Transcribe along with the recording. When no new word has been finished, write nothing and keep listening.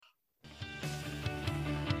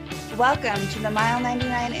Welcome to the Mile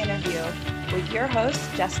 99 interview with your hosts,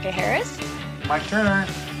 Jessica Harris, Mike Turner,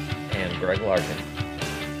 and Greg Larkin.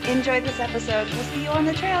 Enjoy this episode. We'll see you on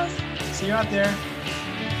the trails. See you out there.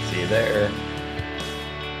 See you there.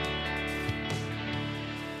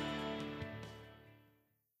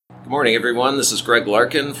 Good morning, everyone. This is Greg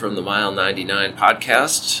Larkin from the Mile 99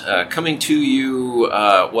 podcast, coming to you,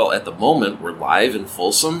 at the moment, we're live in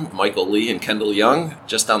Folsom. Michael Lee and Kendall Young,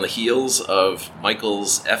 just on the heels of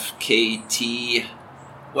Michael's FKT,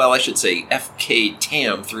 FK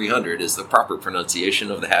TAM 300 is the proper pronunciation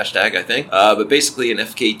of the hashtag, I think. But basically an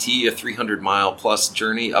FKT, a 300-mile plus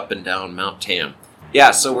journey up and down Mount Tam.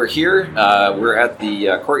 Yeah, so we're here. We're at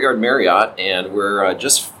the Courtyard Marriott, and we're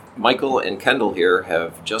Michael and Kendall here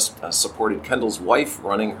have just supported Kendall's wife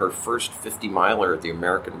running her first 50-miler at the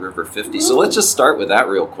American River 50. So let's just start with that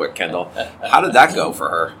real quick, Kendall. How did that go for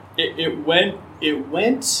her? It went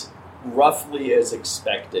roughly as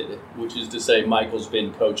expected, which is to say Michael's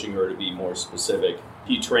been coaching her, to be more specific.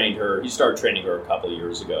 He started training her a couple of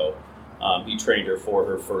years ago. He trained her for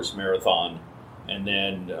her first marathon and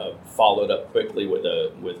then followed up quickly with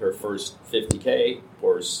her first 50K. Of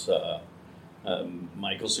course,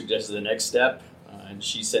 Michael suggested the next step, and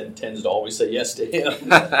she tends to always say yes to him.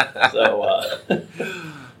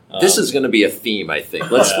 This is going to be a theme, I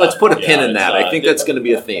think. Let's put a pin in that. I think that's going to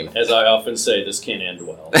be a theme. As I often say, this can't end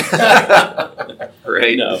well.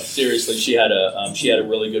 Right? No, seriously, she had a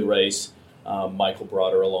really good race. Michael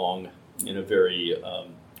brought her along in a very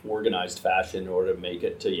organized fashion in order to make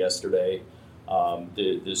it to yesterday.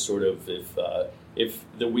 If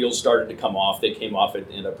the wheels started to come off, they came off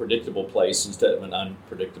in a predictable place instead of an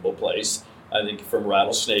unpredictable place. I think from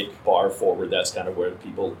Rattlesnake Bar forward, that's kind of where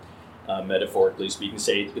people, metaphorically speaking,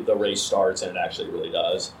 say the race starts, and it actually really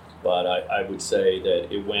does. But I would say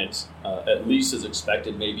that it went at least as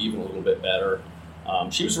expected, maybe even a little bit better.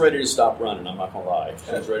 She was ready to stop running, I'm not going to lie.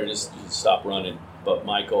 She was ready to stop running, but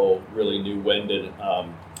Michael really knew when to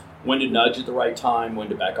nudge at the right time, when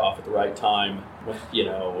to back off at the right time,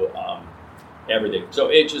 everything. So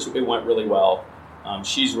it went really well.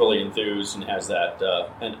 She's really enthused and has that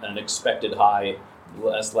an expected high.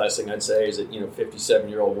 Last thing I'd say is that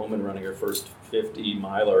 57-year-old woman running her first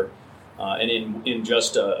 50-miler, and in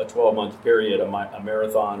just a 12-month period, a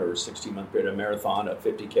marathon, or 16-month period, a marathon, a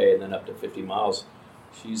 50K, and then up to 50 miles.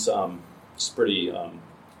 She's pretty.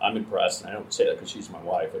 I'm impressed, and I don't say that because she's my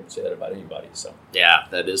wife. I can say that about anybody. So yeah,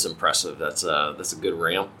 that is impressive. That's a good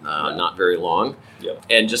ramp, not very long. Yep.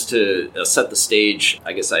 And just to set the stage,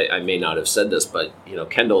 I guess I may not have said this, but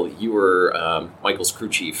Kendall, you were Michael's crew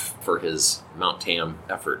chief for his Mount Tam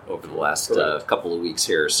effort over the last couple of weeks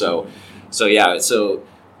here. So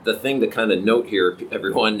the thing to kind of note here,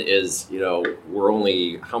 everyone, is, we're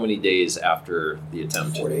only how many days after the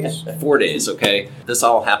attempt? 4 days. 4 days, okay? This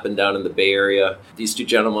all happened down in the Bay Area. These two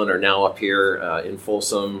gentlemen are now up here in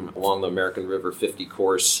Folsom along the American River 50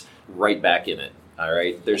 course, right back in it, all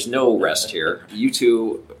right? There's no rest here. You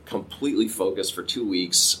two completely focused for 2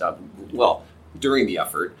 weeks, during the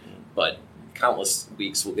effort, but countless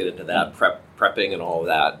weeks, we'll get into that, prepping and all of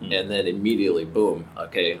that, and then immediately, boom,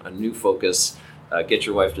 okay, a new focus. Get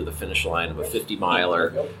your wife to the finish line of a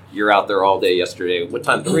 50-miler. Yep. You're out there all day yesterday. What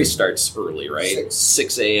time? The race starts early, right?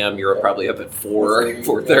 6 a.m. You're probably up at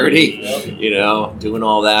 4:30, doing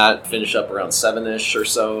all that. Finish up around 7-ish or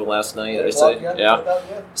so last night, I say. Yeah.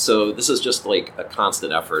 So this is just like a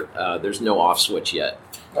constant effort. There's no off switch yet.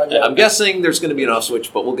 I'm guessing there's going to be an off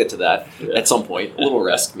switch, but we'll get to that at some point. A little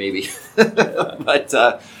rest, maybe. But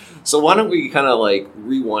so why don't we kind of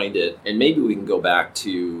rewind it, and maybe we can go back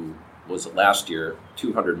to, was it last year,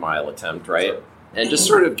 200-mile attempt, right? Sure. And just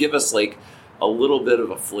sort of give us a little bit of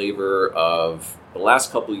a flavor of the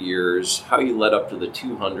last couple of years, how you led up to the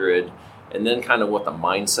 200, and then kind of what the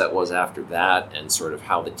mindset was after that, and sort of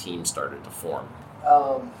how the team started to form.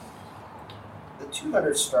 The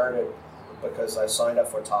 200 started because I signed up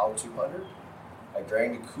for Tahoe 200. I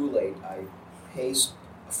drank the Kool-Aid. I paced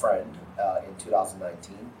a friend in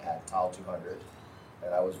 2019 at Tahoe 200.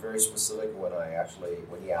 And I was very specific when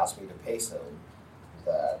he asked me to pace him,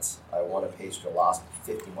 that I want to pace the last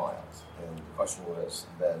 50 miles. And the question was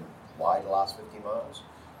then, why the last 50 miles?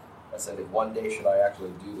 I said, if one day should I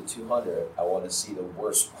actually do the 200, I want to see the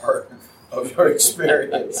worst part of your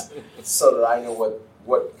experience so that I know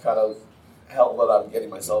what kind of hell that I'm getting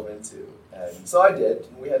myself into. And so I did.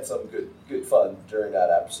 We had some good fun during that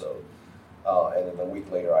episode. And then a week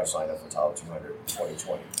later, I signed up for Tahoe 200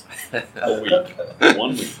 2020.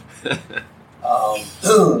 One week.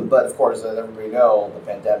 But of course, as everybody knows, the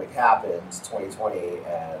pandemic happened 2020,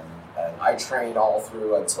 and I trained all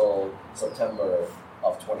through until September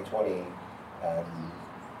of 2020, and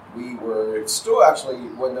we were still actually,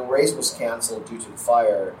 when the race was canceled due to the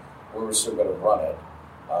fire, we were still going to run it.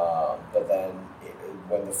 But then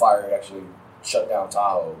when the fire actually shut down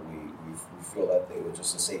Tahoe, we feel that they were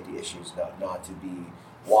just the safety issues, not to be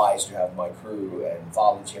wise to have my crew and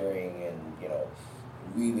volunteering and,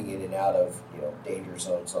 weaving in and out of, danger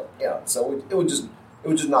zones. So, so it was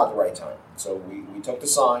just not the right time. So we took the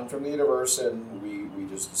sign from the universe and we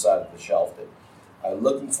just decided to shelve it.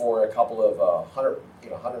 Looking for a couple of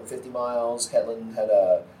 150 miles. Headland had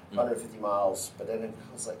 150 miles, but then it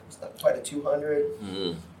was not quite a 200.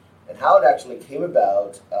 Mm-hmm. And how it actually came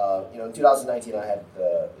about, in 2019 I had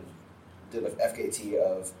did an FKT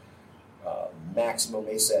of maximum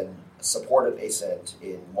ascent, supported ascent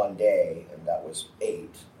in one day, and that was 8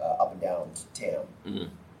 up and down to Tam. Mm-hmm.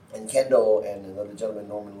 And Kendall and another gentleman,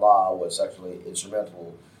 Norman Law, was actually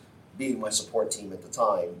instrumental being my support team at the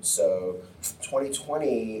time. So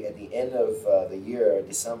 2020, at the end of the year,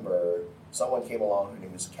 December, someone came along, her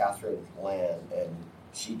name is Catherine Land, and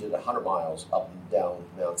she did 100 miles up and down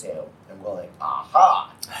Mount Tam. I'm going,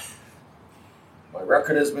 aha! My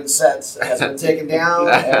record has been set, has been taken down,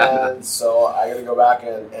 and so I got to go back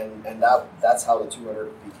and that's how the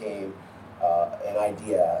 200 became an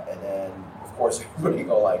idea. And then, of course, everybody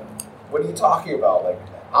go like, what are you talking about? Like,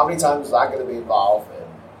 how many times is that going to be involved?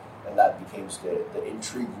 And that became the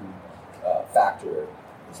intriguing factor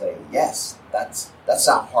to say, yes, that's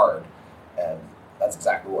not hard, and that's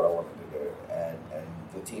exactly what I wanted to do. And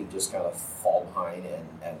the team just kind of fall behind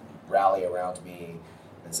and rally around me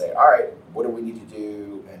and say, all right, what do we need to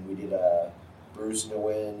do? And we did Bruce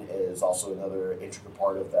Nguyen is also another intricate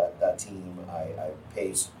part of that team. I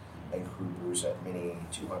paced and crew Bruce at many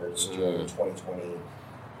 200s during 2020.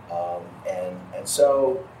 And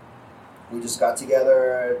so we just got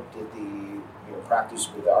together, did the practice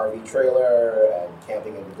with the RV trailer and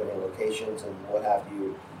camping in the different locations and what have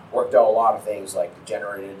you. Worked out a lot of things, like the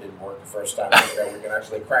generator didn't work the first time. We can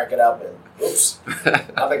actually crank it up, and oops,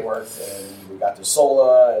 nothing worked. And we got the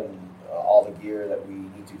Sola and all the gear that we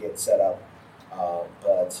need to get set up.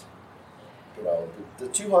 But the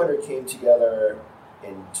 200 came together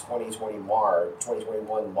in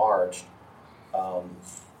 2021 March, and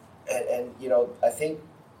I think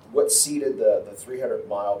what seeded the 300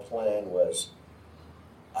 mile plan was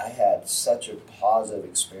I had such a positive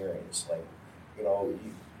experience. Like,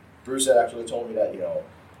 Bruce had actually told me that,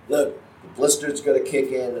 look, the blister's going to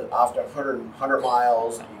kick in after 100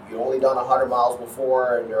 miles. You've only done 100 miles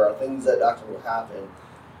before, and there are things that actually will happen.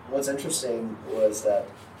 What's interesting was that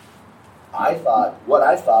what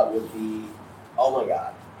I thought would be, oh my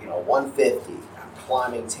God, 150, I'm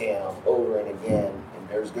climbing Tam over and again, and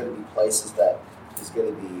there's going to be places that is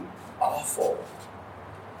going to be awful.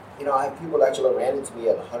 I have people that actually ran into me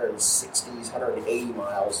at 160s, 180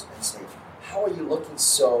 miles and say, how are you looking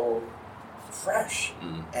so fresh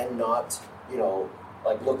and not,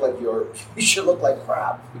 look like you should look like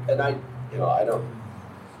crap? And I don't.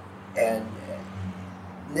 And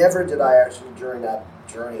never did I actually during that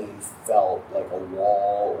journey felt like a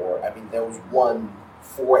wall there was one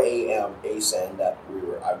 4 a.m. ascend that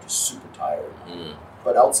I was just super tired.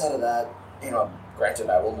 But outside of that, granted,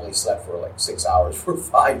 I only slept for like 6 hours for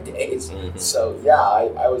 5 days. Mm-hmm. So yeah,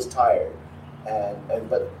 I was tired.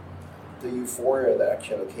 But the euphoria that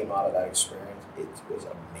actually came out of that experience, it was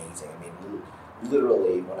amazing. I mean,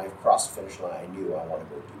 literally, when I crossed the finish line, I knew I wanted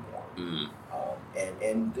to go do more.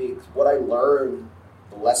 What I learned,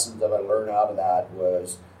 the lessons that I learned out of that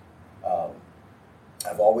was,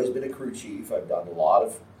 I've always been a crew chief. I've done a lot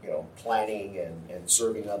of planning and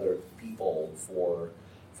serving other people for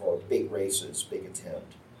big races, big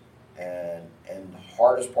attempt. And the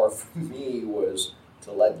hardest part for me was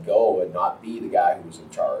to let go and not be the guy who was in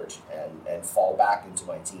charge and fall back into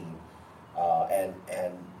my team. And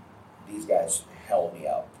these guys held me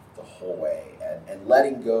up the whole way. And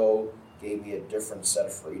letting go gave me a different set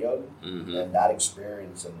of freedom. Mm-hmm. And that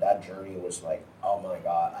experience and that journey was like, oh my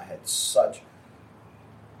God, I had such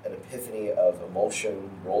an epiphany of emotion,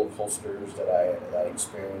 roller coasters that I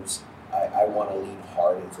experienced. I want to lean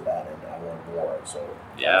hard into that, and I want more. So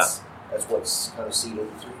yeah. That's what's kind of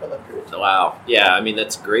seeded the 300. Wow. Yeah, I mean,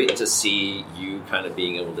 that's great to see you kind of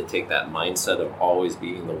being able to take that mindset of always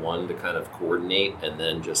being the one to kind of coordinate and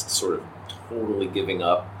then just sort of totally giving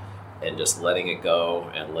up and just letting it go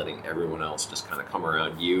and letting everyone else just kind of come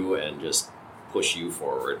around you and just push you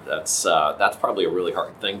forward. That's probably a really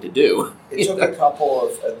hard thing to do. It took a couple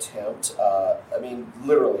of attempts.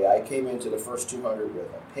 Literally, I came into the first 200 with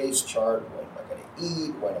a pace chart. When am I going to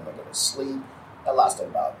eat? When am I going to sleep? That lasted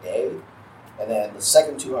about a day. And then the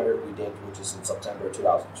second 200 we did, which is in September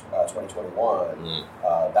 2021,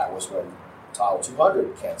 that was when Tile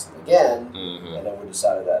 200 canceled again, Mm-hmm. and then we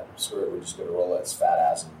decided that screw it, we're just going to roll its fat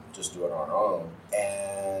ass and just do it on our own.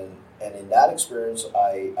 And in that experience,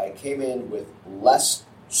 I came in with less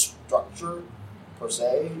structure per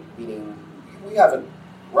se, meaning we have a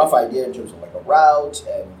rough idea in terms of like a route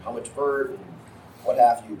and how much vert and what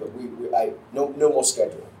have you, but no more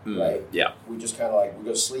schedule, right? Yeah. We just kind of like, we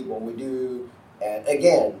go to sleep when we do, and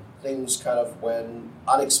again, things kind of went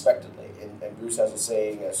unexpectedly. And Bruce has a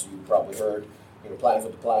saying, as you probably heard, planning for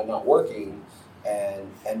the plan not working,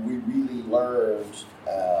 and we really learned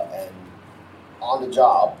and on the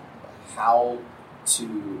job how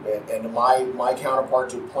to, and my counterpart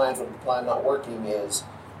to plan for the plan not working is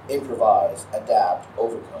improvise, adapt,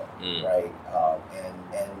 overcome, right?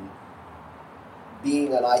 And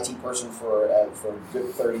being an IT person for a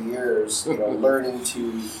good 30 years, learning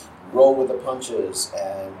to roll with the punches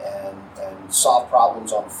and solve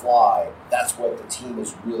problems on the fly, that's what the team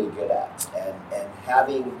is really good at. And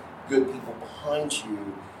having good people behind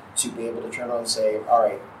you to be able to turn on and say, all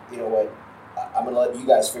right, you know what, I'm going to let you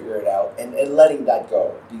guys figure it out, and letting that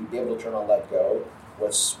go, be able to turn on, let go,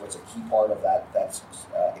 was a key part of that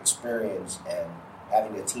experience, and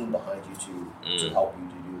having a team behind you to help you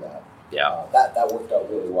to do that. Yeah. That worked out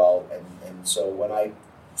really well, and so when I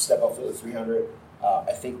step up for the 300,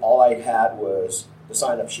 I think all I had was the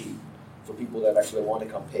sign-up sheet for people that actually want to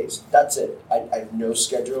come pace. That's it. I have no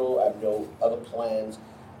schedule. I have no other plans,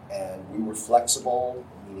 and we were flexible,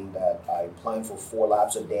 meaning that I planned for 4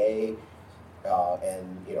 laps a day,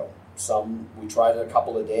 and some we tried it a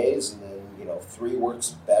couple of days, and then 3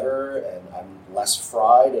 works better, and I'm less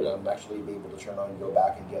fried, and I'm actually able to turn on and go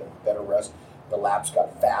back and get better rest. The laps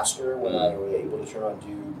got faster when I was able to turn on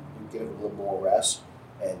to give it a little more rest,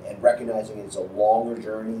 and recognizing it's a longer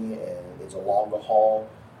journey and it's a longer haul.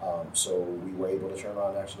 So we were able to turn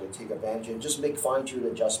on and actually take advantage and just make fine-tuned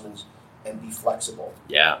adjustments and be flexible.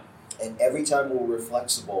 Yeah. And every time we were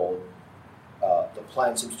flexible, the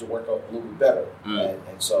plan seems to work out a little bit better.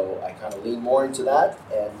 And so I kind of lean more into that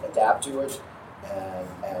and adapt to it.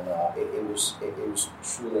 And it was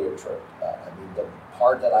truly a trip. I mean, the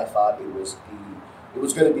part that I thought it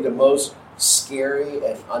was going to be the most scary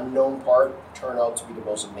and unknown part turned out to be the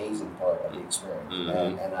most amazing part of the experience.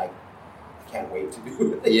 And I can't wait to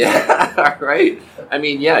do it. Yeah, right. I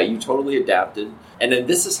mean, yeah, you totally adapted. And then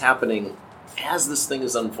this is happening as this thing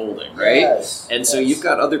is unfolding, right? Yes. And so you've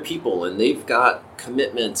got other people, and they've got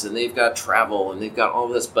commitments, and they've got travel, and they've got all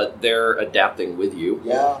this, but they're adapting with you.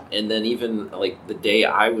 Yeah. And then even like the day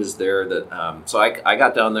I was there, so I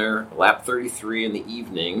got down there lap 33 in the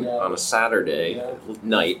evening on a Saturday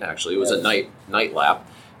night. Actually, it was a night lap.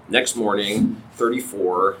 Next morning,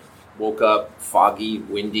 34. Woke up foggy,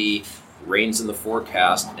 windy. Rains in the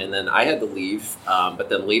forecast, and then I had to leave. But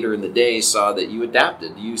then later in the day, saw that you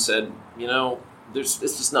adapted. You said, it's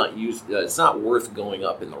just not used. It's not worth going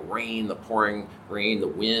up in the rain, the pouring rain, the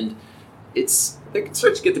wind. It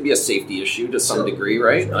starts to get to be a safety issue to some degree,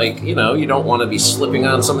 right? Like you don't want to be slipping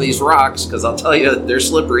on some of these rocks because I'll tell you they're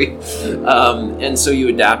slippery. And so you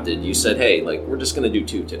adapted. You said, hey, like we're just going to do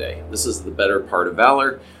 2 today. This is the better part of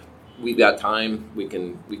Valor. We've got time. We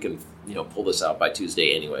can pull this out by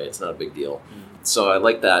Tuesday anyway. It's not a big deal. So I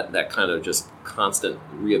like that kind of just constant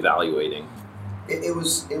reevaluating. It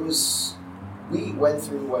was. We went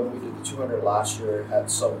through when we did the 200 last year, had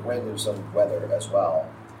some wind and some weather as well,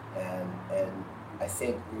 and I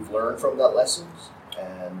think we've learned from that lessons,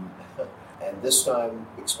 and this time,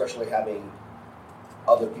 especially having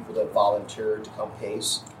other people that volunteered to come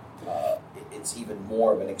pace. It's even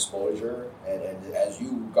more of an exposure, and as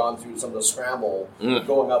you've gone through some of the scramble,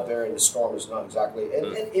 going up there in the storm is not exactly, and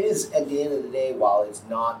it is at the end of the day, while it's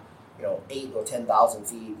not 8 or 10,000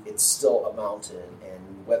 feet, it's still a mountain, and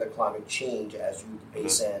weather climate change as you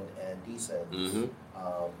ascend and descend,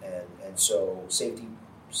 and so safety.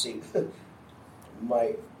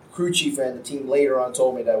 My crew chief and the team later on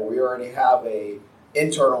told me that we already have a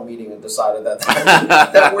internal meeting and decided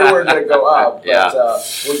that we were going to go up.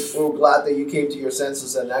 But we're glad that you came to your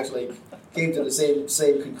senses and actually came to the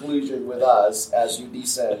same conclusion with us as you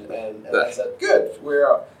descend. And I said, good,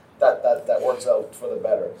 that works out for the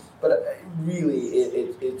better. But really,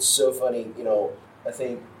 it's so funny. I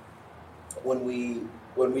think when we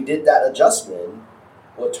did that adjustment,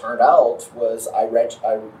 what turned out was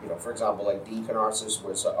for example, like Dean Canarsis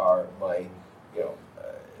was my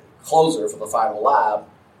closer for the final lap,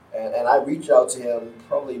 and I reached out to him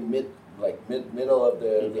probably middle of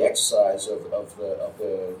the exercise of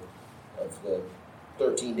the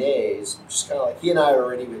 13 days. Just kind of like he and I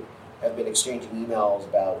already have been exchanging emails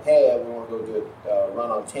about, hey, we want to go do a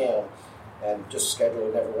run on TAM, and just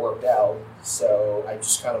schedule never worked out. So I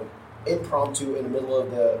just kind of impromptu in the middle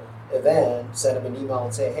of the event, send him an email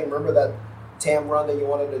and say, hey, remember that TAM run that you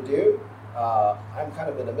wanted to do? I'm kind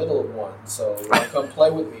of in the middle of one, so you want to come play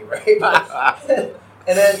with me, right?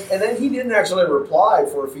 and then he didn't actually reply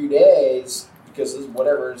for a few days because of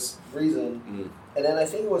whatever reason. Mm. And then I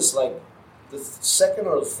think it was like the second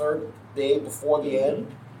or the third day before the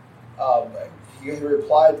end, he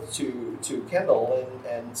replied to Kendall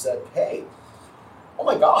and said, hey, oh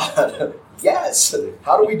my God, yes,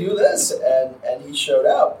 how do we do this? And he showed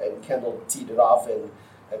up, and Kendall teed it off and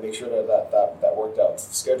make sure that worked out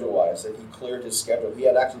schedule-wise, and he cleared his schedule. He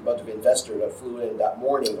had actually a bunch of investors that flew in that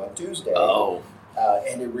morning on Tuesday,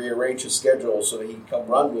 and he rearranged his schedule so that he could come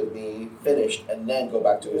run with me, finished, and then go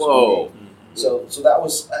back to his meeting. So that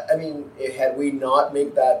was, I mean, had we not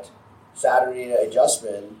made that Saturday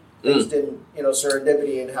adjustment, things didn't,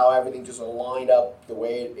 serendipity and how everything just lined up the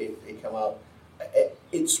way it came out.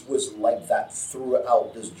 It was like that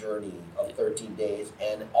throughout this journey of 13 days,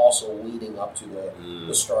 and also leading up to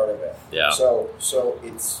the start of it. Yeah. So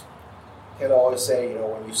it's, can always say,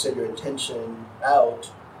 when you set your intention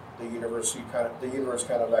out, the universe kind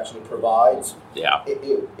of actually provides. Yeah.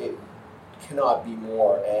 It cannot be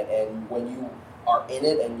more, and when you are in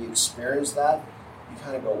it and you experience that, you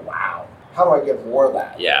kind of go, wow, how do I get more of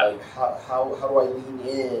that? Yeah. Like how do I lean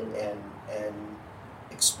in and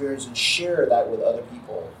experience and share that with other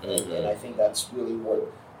people? Mm-hmm. And I think that's really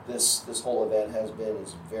what this whole event has been.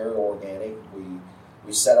 Is very organic.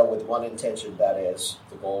 We set out with one intention, that is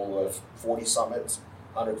the goal of 40 summits,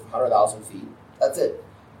 100,000 feet. That's it,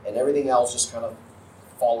 and everything else just kind of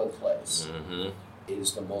fall in place. Mm-hmm. It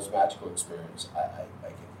is the most magical experience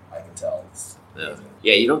I can tell.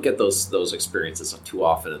 Yeah, you don't get those experiences too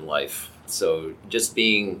often in life. So just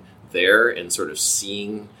being there and sort of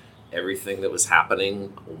seeing everything that was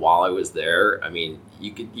happening while I was there, I mean,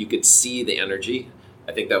 you could see the energy.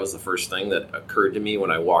 I think that was the first thing that occurred to me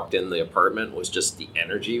when I walked in the apartment, was just the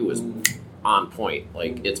energy was on point.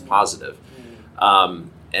 Like, it's positive.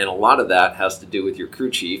 And a lot of that has to do with your crew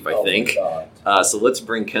chief, I think. So let's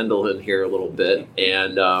bring Kendall in here a little bit,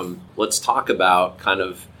 and let's talk about kind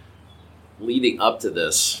of leading up to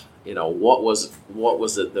this. What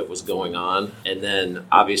was it that was going on? And then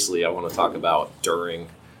obviously I want to talk about during,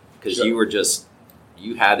 because you were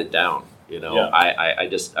you had it down. Yeah. I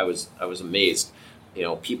was amazed.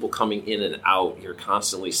 People coming in and out. You're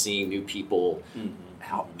constantly seeing new people. Mm-hmm.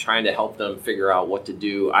 Trying to help them figure out what to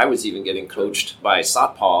do. I was even getting coached by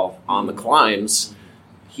Satpal on the climbs.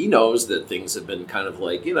 He knows that things have been kind of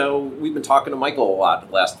like, we've been talking to Michael a lot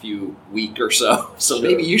the last few week or so. So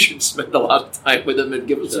maybe you should spend a lot of time with him and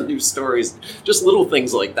give him some new stories. Just little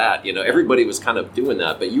things like that. Everybody was kind of doing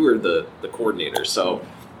that, but you were the coordinator. So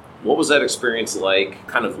what was that experience like,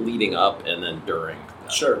 kind of leading up and then during?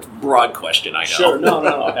 Sure. Broad question, I know. Sure.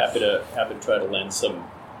 No. Happy to try to lend some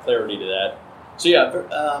clarity to that.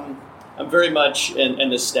 So I'm very much,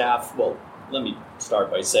 and the staff, well, let me start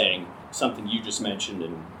by saying something you just mentioned,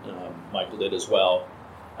 and Michael did as well.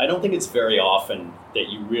 I don't think it's very often that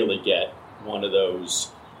you really get one of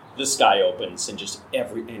those, the sky opens and just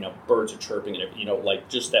birds are chirping and, like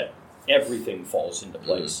just that everything falls into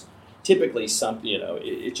place. Typically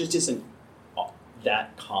it just isn't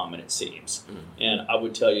that common, it seems. And I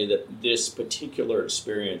would tell you that this particular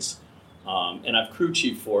experience, and I've crew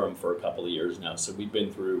chief for him for a couple of years now, so we've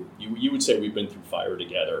been through, you would say we've been through fire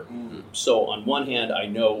together. Mm-hmm. So on one hand, I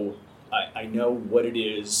know what it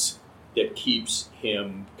is that keeps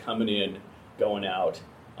him coming in, going out,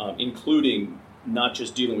 including not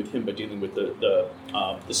just dealing with him, but dealing with the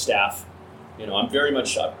staff. I'm very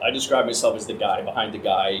much, I describe myself as the guy behind the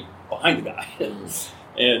guy behind the guy.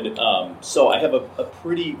 And so I have a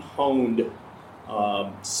pretty honed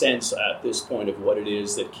sense at this point of what it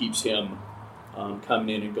is that keeps him coming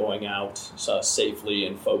in and going out safely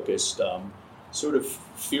and focused, sort of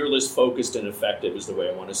fearless, focused, and effective is the way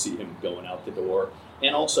I want to see him going out the door,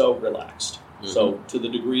 and also relaxed. Mm-hmm. So to the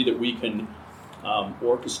degree that we can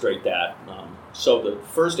orchestrate that. So the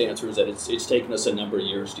first answer is that it's taken us a number of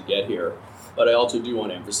years to get here, but I also do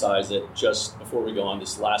want to emphasize that just before we go on,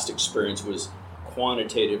 this last experience was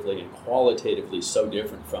quantitatively and qualitatively so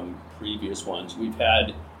different from previous ones. We've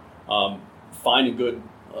had fine and good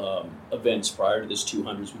events prior to this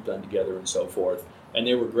 200s we've done together and so forth, and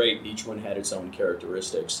they were great. Each one had its own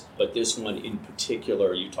characteristics, but this one in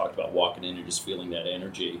particular, you talked about walking in and just feeling that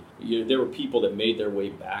energy. There were people that made their way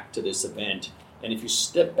back to this event, and if you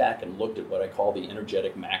step back and looked at what I call the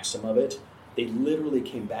energetic maxim of it, they literally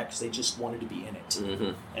came back because they just wanted to be in it.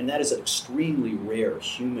 Mm-hmm. And that is an extremely rare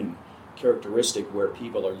human characteristic where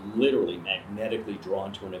people are literally magnetically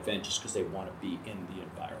drawn to an event just because they want to be in the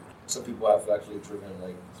environment. Some people have actually driven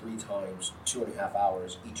like 3 times, 2.5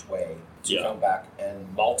 hours each way to come back,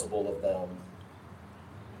 and multiple of them,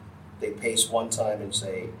 they pace one time and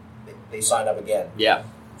say they sign up again. Yeah.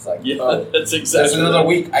 It's like, that's exactly. There's another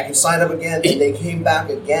week, I can sign up again, and they came back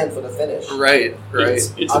again for the finish. Right.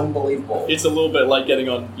 It's unbelievable. It's a little bit like getting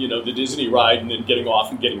on, the Disney ride and then getting off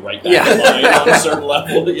and getting right back in line on a certain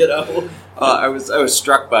level, I was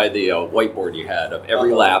struck by the whiteboard you had of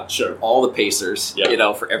every lap, all the pacers,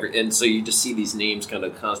 for every, and so you just see these names kind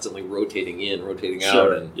of constantly rotating in, rotating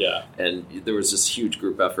out, and there was this huge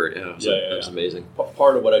group effort. It was amazing.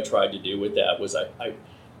 Part of what I tried to do with that was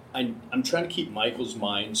I'm trying to keep Michael's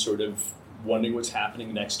mind sort of wondering what's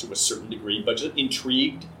happening next to a certain degree, but just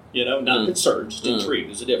intrigued, not concerned, just intrigued.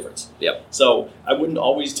 There's a difference. Yep. So I wouldn't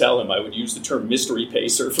always tell him. I would use the term mystery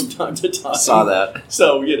pacer from time to time. Saw that.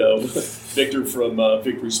 So, Victor from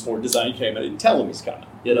Victory Sport Design came. I didn't tell him he's coming.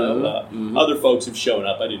 Other folks have shown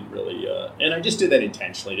up. I didn't really, and I just did that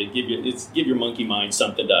intentionally to give your monkey mind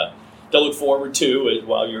something to look forward to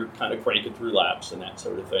while you're kind of cranking through laps and that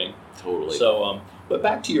sort of thing. Totally. So, but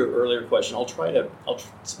back to your earlier question, I'll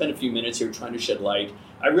spend a few minutes here trying to shed light.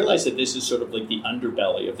 I realize that this is sort of like the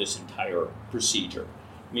underbelly of this entire procedure,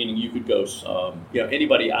 meaning you could go,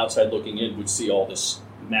 anybody outside looking in would see all this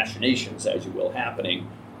machinations, as you will, happening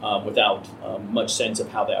without much sense of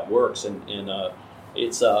how that works. And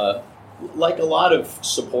it's like a lot of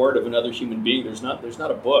support of another human being. There's not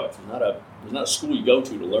a book, there's not a school you go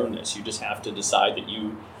to learn this. You just have to decide that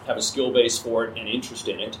you have a skill base for it and interest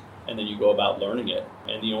in it, and then you go about learning it.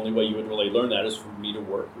 And the only way you would really learn that is for me to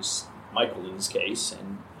work with Michael in this case,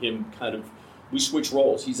 and him we switch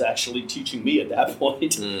roles. He's actually teaching me at that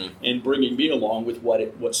point and bringing me along with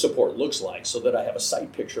what support looks like, so that I have a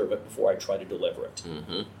sight picture of it before I try to deliver it.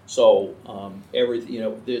 Mm-hmm. So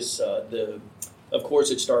of course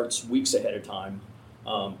it starts weeks ahead of time,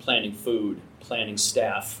 planning food, planning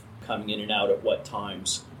staff coming in and out at what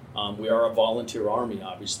times. We are a volunteer army,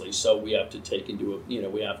 obviously, so we have to take into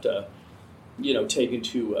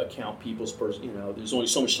account people's there's only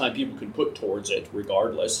so much time people can put towards it,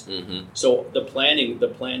 regardless. Mm-hmm. So the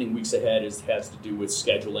planning weeks ahead has to do with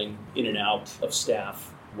scheduling in and out of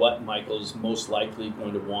staff, what Michael is most likely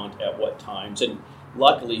going to want at what times, and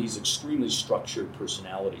luckily he's extremely structured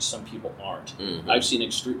personality. Some people aren't. Mm-hmm. I've seen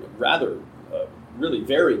really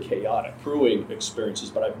very chaotic crewing experiences,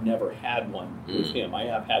 but I've never had one with him. I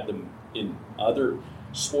have had them in other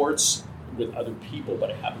sports with other people,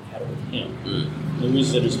 but I haven't had it with him. The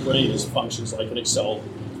reason that his brain functions like an Excel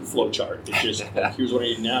flowchart. It's just, here's what I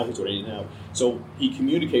need now, here's what I need now. So he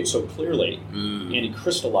communicates so clearly, and he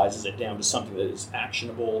crystallizes it down to something that is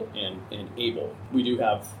actionable and able. We do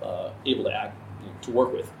have able to act, to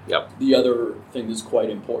work with. Yep. The other thing that's quite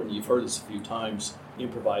important, you've heard this a few times,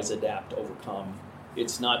 improvise, adapt, overcome.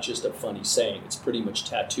 It's not just a funny saying. It's pretty much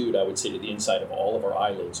tattooed, I would say, to the inside of all of our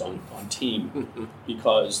eyelids on team,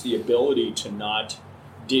 because the ability to not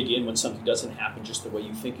dig in when something doesn't happen just the way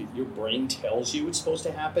you think your brain tells you it's supposed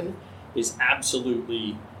to happen is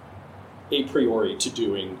absolutely a priori to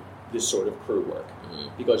doing this sort of crew work.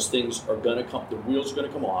 Because things are going to come, the wheels are going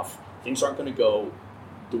to come off, things aren't going to go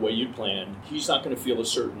the way you planned. He's not going to feel a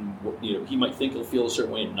certain, he might think he'll feel a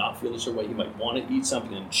certain way and not feel a certain way. He might want to eat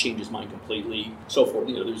something and change his mind completely, so forth.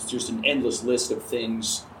 There's just an endless list of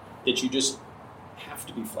things that you just have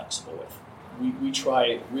to be flexible with. We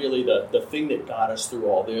try, really, the thing that got us through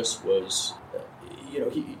all this was,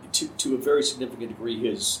 to a very significant degree,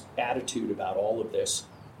 his attitude about all of this.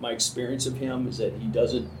 My experience of him is that he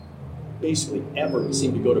doesn't basically ever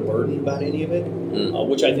seem to go to burden about any of it,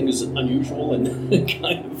 which I think is unusual and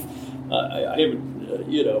kind of, I haven't,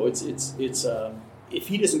 it's if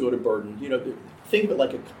he doesn't go to burden, think of it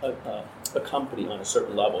like a company on a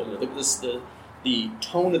certain level. The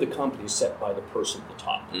tone of the company is set by the person at the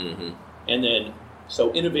top, and then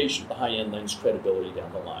so innovation at the high end lends credibility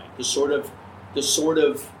down the line. The sort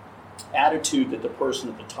of attitude that the person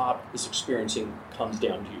at the top is experiencing comes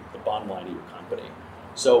down to the bottom line of your company.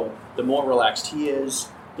 So the more relaxed he is,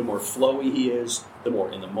 the more flowy he is, the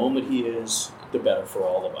more in the moment he is, the better for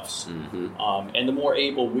all of us. And the more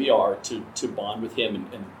able we are to bond with him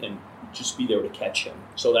and just be there to catch him.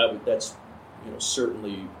 So that's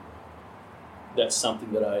certainly that's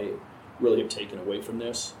something that I really have taken away from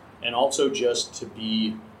this. And also just to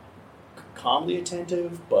be calmly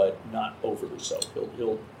attentive, but not overly so.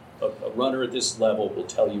 A runner at this level will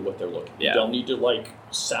tell you what they're looking for. You don't need to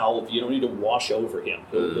salve, you don't need to wash over him.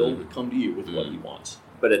 He'll come to you with what he wants.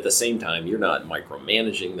 But at the same time, you're not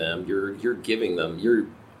micromanaging them. You're giving them, you're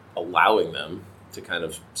allowing them to kind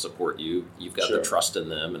of support you. You've got Sure. the trust in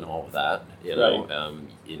them and all of that, you know,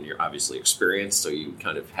 and you're obviously experienced, so you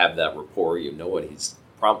kind of have that rapport. You know what he's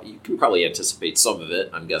you can probably anticipate some of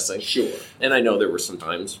it, I'm guessing. Sure. And I know there were some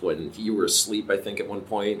times when you were asleep, I think, at one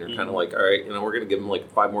point, and you're kind of like, all right, you know, we're going to give him like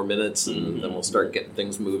 5 more minutes, and then we'll start getting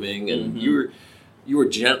things moving. And you were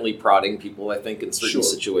gently prodding people, I think, in certain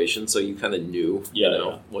situations, so you kind of knew,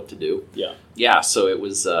 what to do. Yeah. So it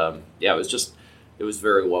was, it was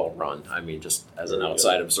very well run. I mean, just as an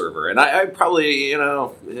outside observer. And I probably, you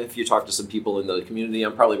know, if you talk to some people in the community,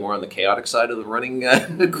 I'm probably more on the chaotic side of the running,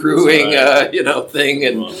 crewing, thing.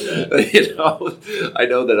 And, you know, I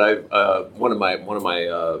know that one of my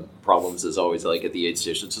problems is always like at the aid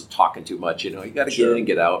station, just talking too much. You know, you got to get in and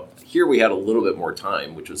get out. Here we had a little bit more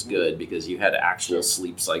time, which was good because you had actual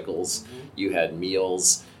sleep cycles, you had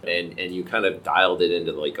meals, and you kind of dialed it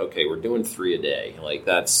into like, okay, we're doing 3 a day. Like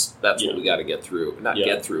that's what we got to get through. Not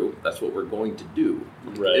get through. That's what we're going to do.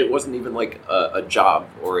 Right. It wasn't even like a job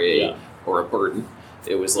or a burden.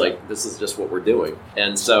 It was like, this is just what we're doing.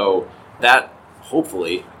 And so that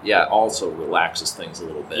hopefully, also relaxes things a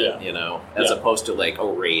little bit, you know, as opposed to like a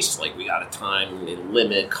race, like we got a time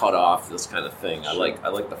limit, cut off, this kind of thing. I like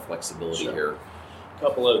the flexibility here. A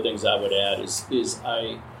couple other things I would add is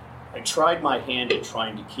I tried my hand at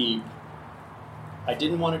trying to keep. I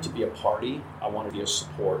didn't want it to be a party. I wanted to be a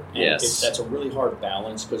support. And that's a really hard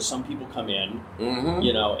balance because some people come in,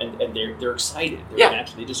 you know, and they're excited.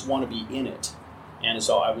 They just want to be in it. And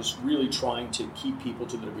so I was really trying to keep people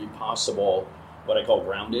to the degree possible what I call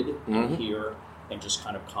grounded and here and just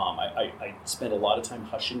kind of calm. I spent a lot of time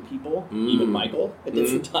hushing people, even Michael at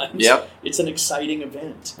different times. It's an exciting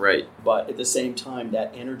event. Right. But at the same time,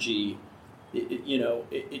 that energy,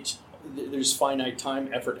 there's finite time,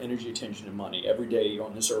 effort, energy, attention, and money. Every day you're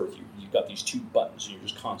on this earth, you've got these 2 buttons and you're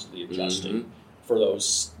just constantly adjusting for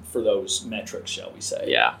those metrics, shall we say.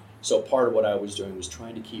 Yeah. So part of what I was doing was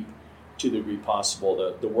trying to keep, to the degree possible,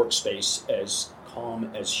 the workspace as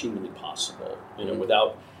calm as humanly possible, you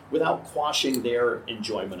know, without quashing their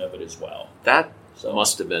enjoyment of it as well. That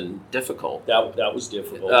must have been difficult. That was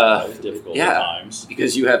difficult. That was difficult at times.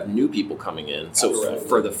 Because you have new people coming in. So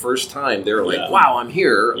for the first time, they're like, wow, I'm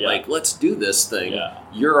here. Like, let's do this thing.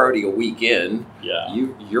 You're already a week in.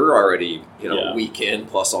 You're already, a week in,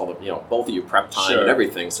 plus all the, both of you prep time and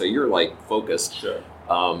everything. So you're like focused.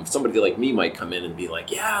 Somebody like me might come in and be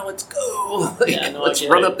like, let's go. Let's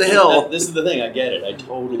run up the hill. This is the thing. I get it. I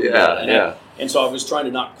totally get it. And so I was trying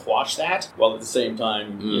to not quash that, while at the same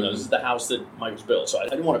time, this is the house that Mike's built. So I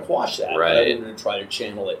didn't want to quash that, but I wanted to try to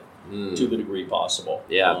channel it to the degree possible.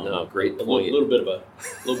 Great point. A little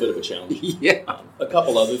bit of a challenge. A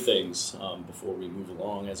couple other things before we move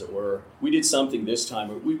along, as it were. We did something this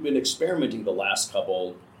time. We've been experimenting the last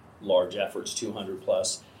couple large efforts, 200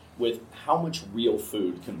 plus, with how much real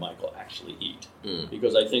food can Michael actually eat.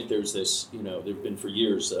 Because I think there's this, there have been for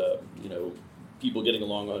years, people getting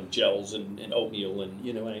along on gels and oatmeal and,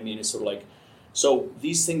 you know what I mean? It's sort of like, so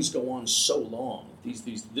these things go on so long.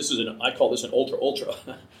 I call this an ultra.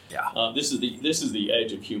 This is the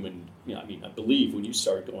edge of human, I believe when you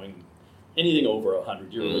start going anything over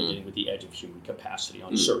 100, you're really getting with the edge of human capacity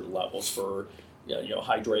on certain levels for,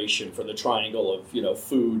 hydration, for the triangle of,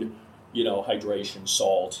 food, hydration,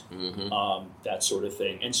 salt, that sort of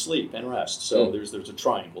thing, and sleep and rest. So there's a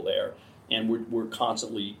triangle there, and we're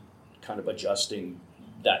constantly kind of adjusting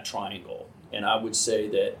that triangle. And I would say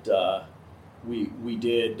that we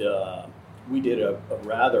did a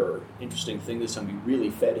rather interesting thing this time. We really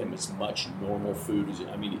fed him as much normal food as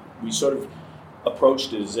we sort of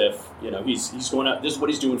approached it as if he's going out. This is what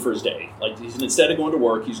he's doing for his day. Like instead of going to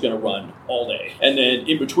work, he's going to run all day, and then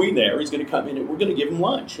in between there, he's going to come in and we're going to give him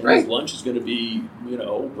lunch. And his lunch is going to be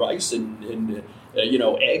rice and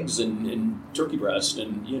eggs and turkey breast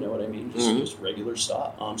and what I mean, just regular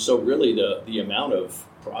stuff. So really the amount of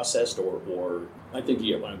processed or I think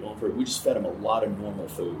what I'm going for, we just fed him a lot of normal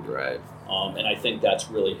food. Right. And I think that's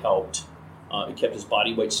really helped. It kept his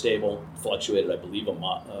body weight stable, fluctuated, I believe, a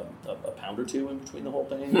pound or 2 in between the whole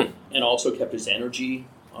thing, and also kept his energy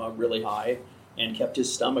really high, and kept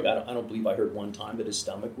his stomach. I don't believe I heard one time that his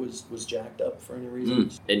stomach was jacked up for any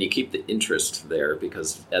reason. And you keep the interest there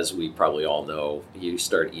because, as we probably all know, you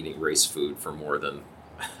start eating race food for more than,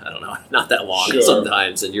 I don't know, not that long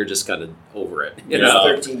sometimes, and you're just kind of over it.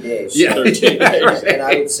 13 days. 13 days. And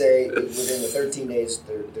I would say within the 13 days,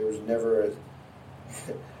 there was never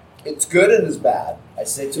it's good and it's bad. I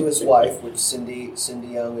say to his wife, which Cindy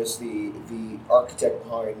Young is the architect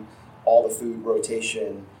behind all the food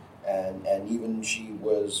rotation, and even she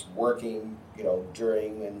was working,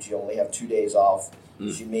 during, and she only had 2 days off.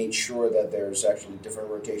 She made sure that there's actually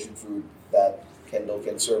different rotation food that Kendall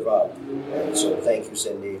can serve up. And so thank you,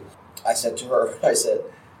 Cindy. I said to her,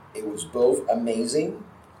 it was both amazing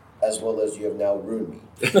as well as you have now ruined me.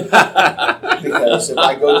 Because if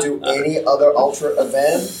I go to any other ultra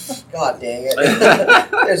event, God dang it,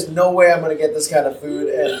 there's no way I'm going to get this kind of food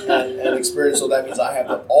and experience. So that means I have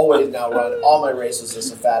to always now run all my races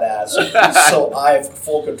as a fat ass. So I have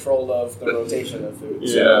full control of the rotation of food.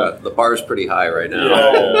 Yeah, the bar's pretty high right now.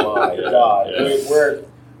 Oh my God. Yeah.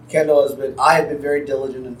 I have been very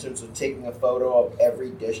diligent in terms of taking a photo of every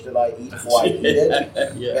dish that I eat before I eat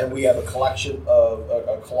it. Yeah. And we have a collection of,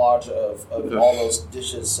 a collage of all those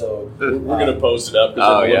dishes. So we're going to post it up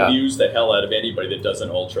because it will amuse the hell out of anybody that does an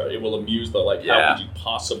ultra. It will amuse how could you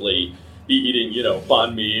possibly be eating,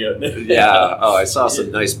 banh mi. I saw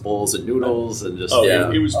some nice bowls of noodles and just,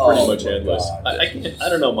 it was pretty much endless. I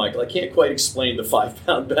don't know, Michael. I can't quite explain the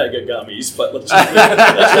 5-pound bag of gummies, but let's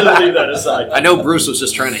just leave that aside. I know Bruce was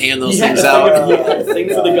just trying to hand those things out. He had a thing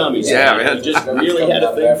for the gummies. Yeah, man. He just really had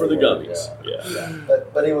a thing for the gummies.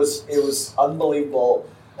 But it was unbelievable.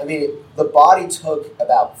 I mean, the body took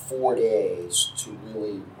about 4 days to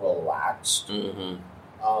really relax.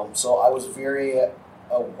 Mm-hmm. So I was very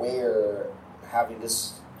aware, having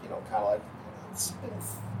this, kind of like, it's been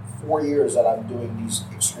 4 years that I'm doing these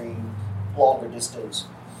extreme, longer distance,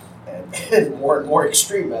 and more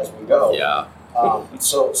extreme as we go. Yeah.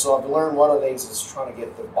 So I've learned one of the things is trying to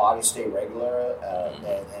get the body stay regular,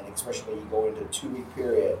 and especially you go into a 2-week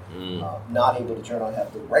period, not able to turn on,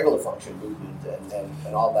 have the regular function movement,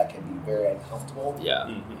 and all that can be very uncomfortable. Yeah.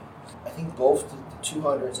 Mm-hmm. I think both the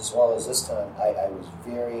 200s as well as this time, I was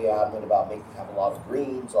very adamant about have a lot of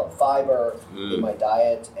greens, a lot of fiber in my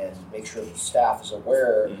diet, and make sure the staff is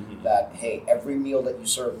aware that, hey, every meal that you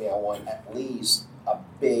serve me, I want at least a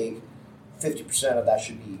big 50% of that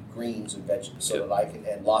should be greens and vegetables, so that I can,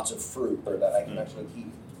 and lots of fruit, or that I can actually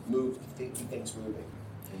keep things moving.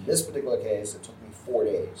 In this particular case, it took me 4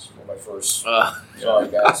 days for my first. Sorry,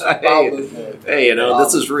 guys. Hey,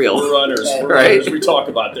 this is real. We're runners. We talk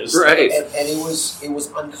about this, right? And it was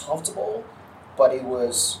uncomfortable, but it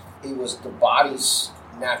was the body's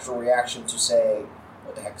natural reaction to say,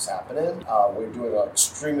 what the heck's happening? We're doing an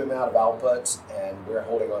extreme amount of output, and we're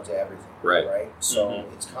holding on to everything. Right. So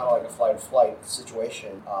it's kind of like a fight or flight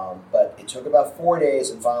situation. But it took about 4 days,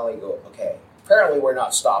 and finally go, okay. Apparently, we're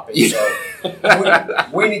not stopping, so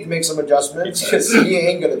we need to make some adjustments because he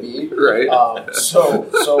ain't going to be. Right.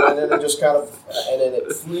 And then it just kind of, and then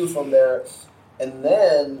it flew from there. And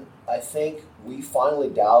then I think we finally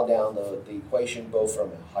dialed down the equation, both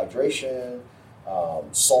from hydration,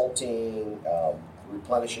 salting,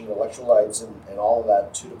 replenishing electrolytes, and all of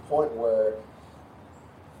that, to the point where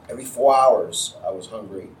every 4 hours I was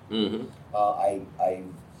hungry. Mm-hmm. I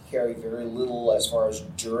carry very little as far as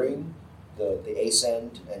during the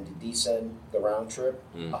ascend and the descend, the round trip.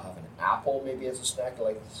 I'll have an apple maybe as a snack,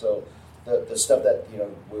 so the stuff that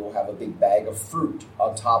we will have a big bag of fruit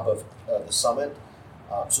on top of the summit.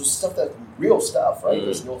 So stuff that real stuff, right?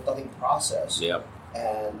 There's nothing processed. Yep.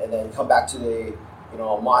 And then come back to the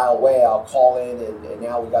a mile away. I'll call in, and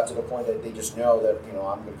now we got to the point that they just know that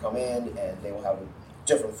I'm going to come in, and they will have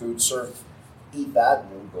different food served. Eat that,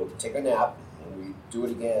 and then go to take a nap, and we do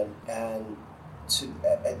it again. And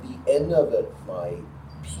at the end of it, my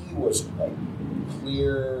pee was like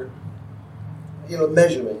clear,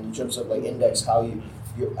 measurement in terms of like index. How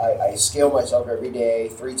I scale myself every day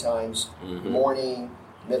 3 times, morning,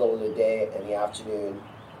 middle of the day, and the afternoon.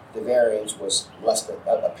 The variance was less than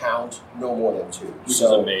a pound, no more than 2. Which is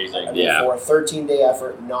amazing. I mean, for a 13-day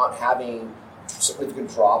effort, not having significant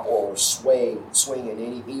drop or swing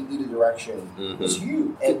in either direction was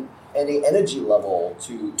huge. And the energy level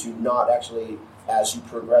to not actually, as you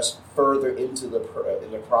progress further into the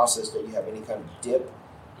process, that you have any kind of dip.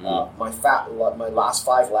 My last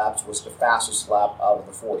 5 laps was the fastest lap out of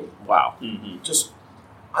the 40. Wow. Just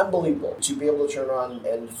unbelievable to be able to turn on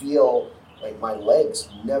and feel like my legs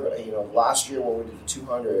never, last year when we did the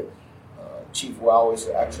 200, Chief will always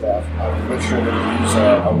actually I would make sure that we use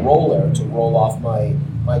a roller to roll off my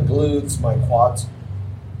glutes, my quads.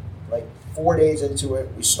 Like 4 days into it,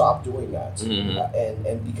 we stopped doing that.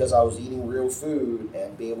 And because I was eating real food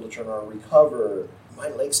and be able to turn on and recover, my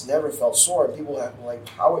legs never felt sore. And people have like,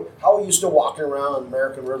 how are you still walking around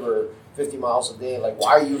American River 50 miles a day? Like,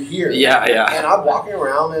 why are you here? Yeah. And I'm walking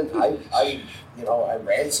around, and I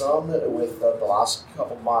ran some with the last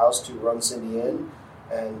couple miles to run Cindy in,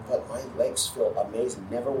 but my legs feel amazing.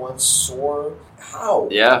 Never once sore. How?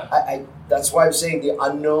 Yeah. That's why I'm saying the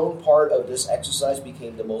unknown part of this exercise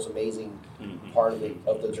became the most amazing part of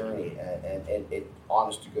the journey, and it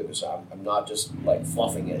honest to goodness, I'm not just like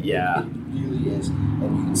fluffing it. Yeah. It really is,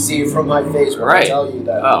 and you can see it from my face when Right. I tell you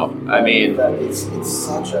that. I mean, that it's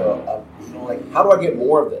such a like, how do I get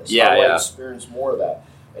more of this? Yeah, how do I yeah. experience more of that?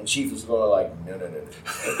 And Chief is going like, no.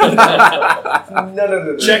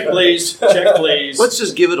 Check, please. Check, please. Let's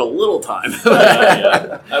just give it a little time.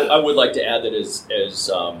 Yeah. I would like to add that as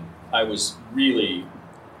I was really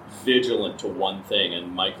vigilant to one thing,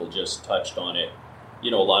 and Michael just touched on it. A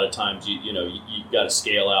lot of times you got to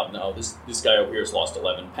scale out. No, this guy over here has lost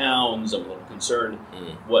 11 pounds. I'm a little concerned.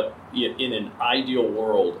 What in an ideal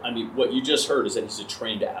world, I mean, what you just heard is that he's a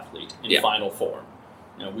trained athlete in final form.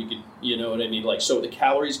 We could, you know what I mean? Like, so the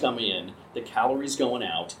calories coming in, the calories going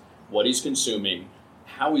out, what he's consuming,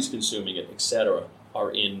 how he's consuming it, etc.,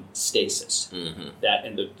 are in stasis. Mm-hmm. That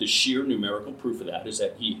and the sheer numerical proof of that is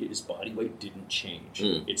that his body weight didn't change.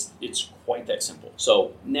 It's quite that simple.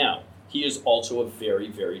 So now he is also a very,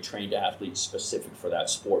 very trained athlete specific for that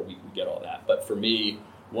sport. We get all that. But for me,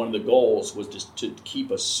 one of the goals was just to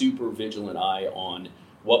keep a super vigilant eye on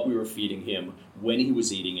what we were feeding him, when he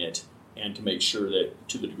was eating it, and to make sure that,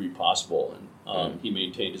 to the degree possible, and he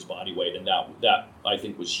maintained his body weight, and that I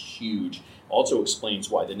think was huge. Also explains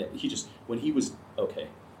why when he was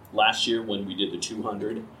last year when we did the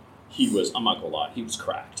 200, he was, I'm not gonna lie, he was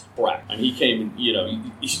cracked, and he came,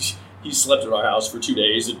 he slept at our house for 2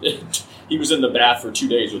 days, and he was in the bath for 2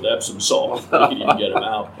 days with Epsom salt before we could even get him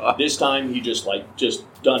out. This time he just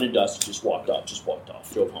done and dusted, just walked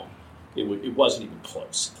off, drove home. It wasn't even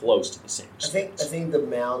close to the same experience. I think the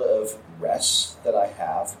amount of rest that I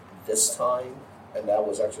have this time, and that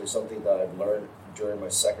was actually something that I've learned during my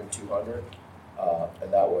second 200,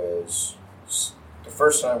 and that was the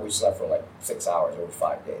first time we slept for like 6 hours over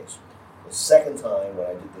 5 days. The second time when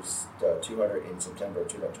I did this 200 in September of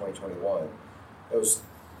 2021, it was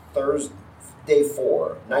Thursday,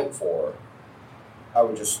 night 4, I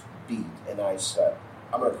would just beat, and I said,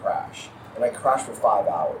 I'm going to crash. And I crashed for 5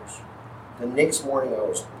 hours. The next morning, I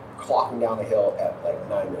was clocking down the hill at like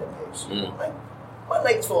 9-minute pace. My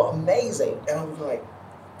legs feel amazing, and I was like,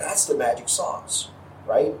 "That's the magic sauce,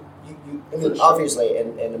 right?" I mean, obviously,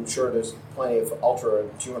 and I'm sure there's plenty of ultra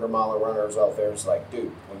 200-mile runners out there. It's like,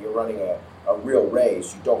 dude, when you're running a real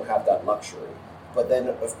race, you don't have that luxury. But then,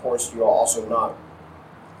 of course, you're also not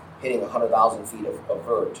hitting 100,000 feet of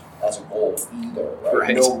vert as a goal either,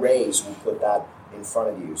 right? No race will put that in front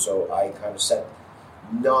of you. So I kind of set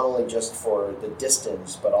not only just for the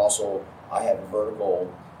distance, but also I had a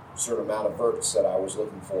vertical sort of amount of verts that I was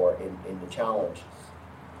looking for in the challenge.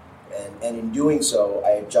 And in doing so,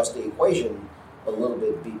 I adjust the equation a little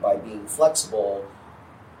bit by being flexible.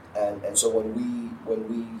 And so when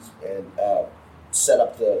we set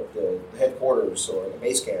up the headquarters or the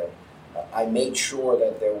base camp, I made sure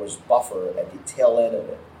that there was buffer at the tail end of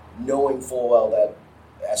it, knowing full well that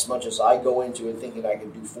as much as I go into it thinking I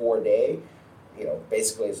can do 4 a day,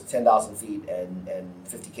 basically it's 10,000 feet and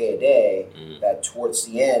 50K a day, that towards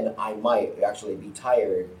the end I might actually be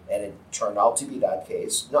tired, and it turned out to be that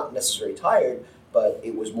case. Not necessarily tired, but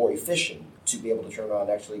it was more efficient to be able to turn around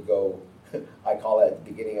and actually go, I call that at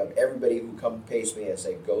the beginning of everybody who come pace me and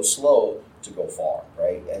say, go slow to go far,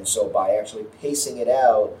 right? And so by actually pacing it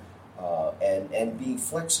out and being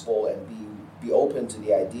flexible and be open to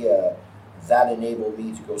the idea, that enabled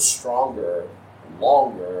me to go stronger,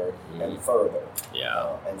 longer, and further.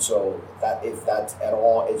 Yeah. And so that, if that at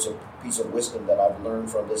all is a piece of wisdom that I've learned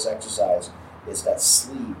from this exercise, is that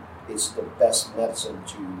sleep is the best medicine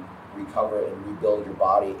to recover and rebuild your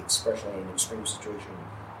body, especially in an extreme situation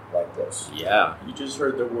like this. Yeah. You just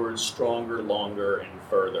heard the words stronger, longer, and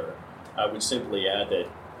further. I would simply add that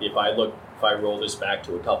if I roll this back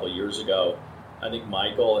to a couple of years ago, I think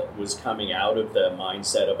Michael was coming out of the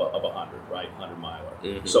mindset of a 100, right? 100-miler.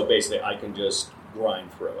 Mm-hmm. So basically, I can just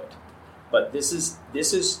grind through it. But this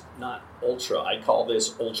is not ultra. I call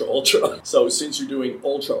this ultra. So since you're doing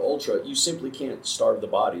ultra, you simply can't starve the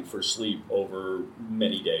body for sleep over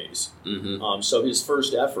many days. Mm-hmm. So his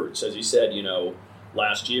first efforts, as he said,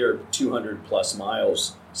 last year, 200 plus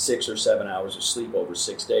miles, 6 or 7 hours of sleep over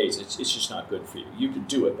 6 days. It's just not good for you. You could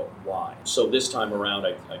do it, but why? So this time around,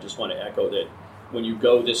 I just want to echo that. When you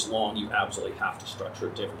go this long, you absolutely have to structure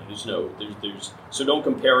it differently. So don't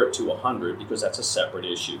compare it to 100, because that's a separate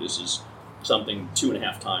issue. This is something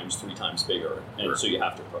 2.5 times, 3 times bigger, and so you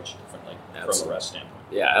have to approach it differently from a rest standpoint.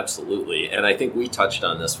 Yeah, absolutely. And I think we touched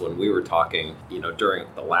on this when we were talking, during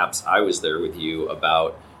the laps I was there with you,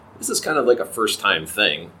 about this is kind of like a first-time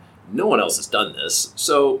thing. No one else has done this,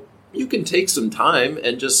 so you can take some time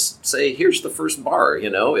and just say, here's the first bar.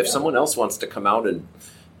 If someone else wants to come out and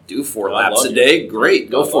do 4 I laps love a day, great,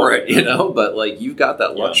 go for it, it. But like you've got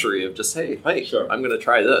that Yeah. luxury of just, hey, Sure. I'm going to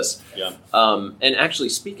try this. Yeah. And actually,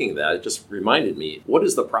 speaking of that, it just reminded me, what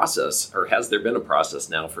is the process, or has there been a process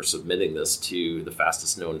now for submitting this to the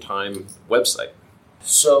fastest known time website?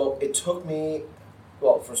 So it took me,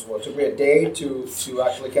 well, first of all, it took me a day to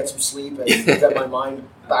actually get some sleep and get my mind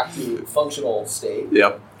back to functional state.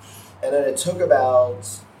 Yep. And then it took about,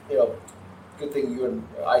 good thing you're an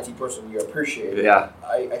IT person, you appreciate it. Yeah.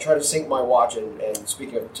 I tried to sync my watch, and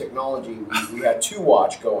speaking of technology, we had 2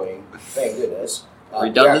 watch going, thank goodness.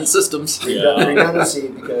 Redundant systems. Redundancy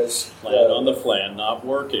because... Plan on the flan not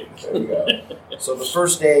working. There you go. So the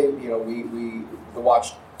first day, we the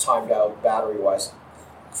watch timed out battery-wise.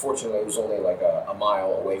 Fortunately, it was only like a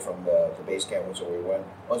mile away from the base camp, so we went.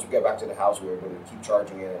 Once we got back to the house, we were able to keep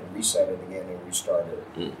charging it and reset it again and restart it.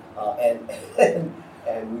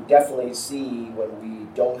 And we definitely see when we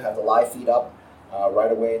don't have the live feed up right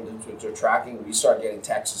away into tracking, we start getting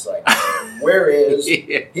texts like, "Where is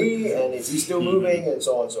he? And is he still moving?" and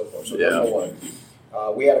so on and so forth. So number one,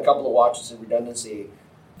 we had a couple of watches in redundancy.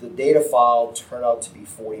 The data file turned out to be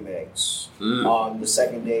 40 megs on the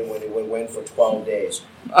second day when it went for 12 days.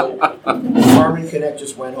 Garmin Connect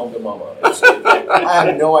just went home to mama. I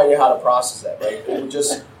had no idea how to process that. Right?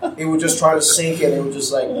 It would just try to sync it. It was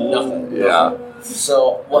just like nothing. Yeah.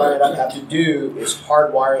 So what I ended up having to do is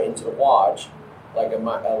hardwire it into the watch, like a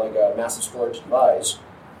massive storage device,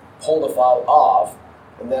 pull the file off,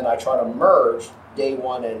 and then I try to merge day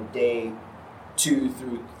 1 and day 2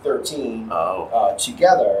 through 13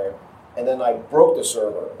 together, and then I broke the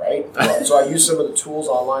server, right? So I used some of the tools,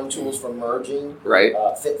 online tools for merging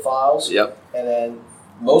fit files. Yep. And then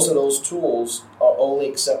most of those tools are only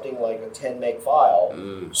accepting like a 10 meg file.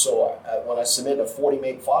 So when I submit a 40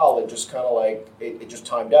 meg file, it just kind of like, it just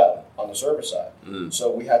timed out on the server side. So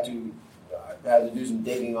we had to do some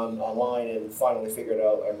digging online and finally figured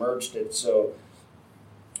out, I merged it. So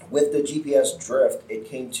with the GPS drift, it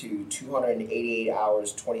came to 288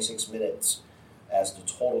 hours, 26 minutes as the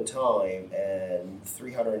total time and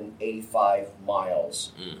 385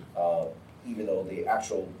 miles. Even though the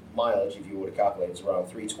actual mileage, if you were to calculate, is around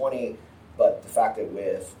 320. But the fact that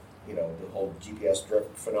with, the whole GPS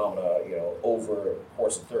drift phenomena, over the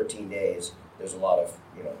course of 13 days, there's a lot of,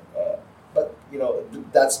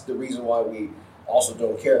 that's the reason why we also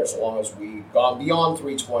don't care. So long as we've gone beyond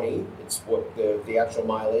 320, it's what the actual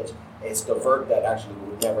mileage. It's the vert that actually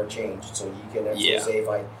would never change. So you can actually say if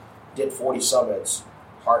I did 40 summits,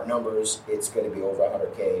 hard numbers, it's going to be over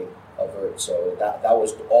 100K of vert. So that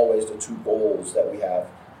was always the 2 goals that we have: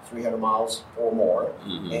 300 miles or more,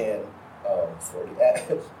 and 40.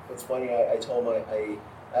 It's funny. I told I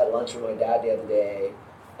at lunch with my dad the other day.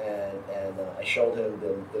 And I showed him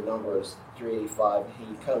the numbers, 385. He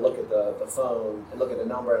kind of looked at the phone and look at the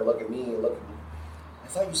number and look at me and look at me. I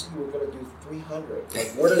thought you said you were going to do 300.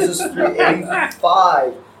 Like, where does this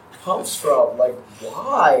 385 comes from? Like,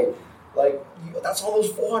 why? Like, that's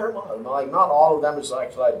almost 400 miles. Like, not all of them is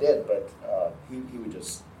actually I did, but he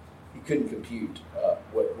couldn't compute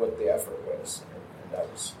what the effort was, and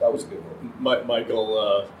that was a good one.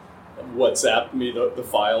 Michael WhatsApped me the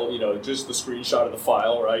file, just the screenshot of the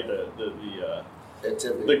file, right? The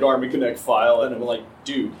Garmin Connect file, and I'm like,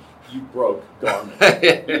 dude, you broke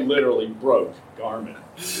Garmin. You literally broke Garmin.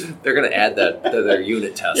 They're going to add that to their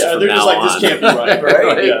unit test. Yeah, they're just like, this can't be right.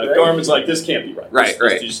 Right? Yeah, Garmin's like, this can't be right. Right.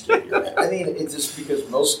 This just can't be right. I mean, it's just because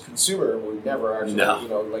most consumer would never actually,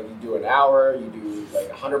 No. like you do an hour, you do like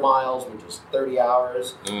 100 miles, which is 30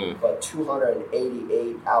 hours, but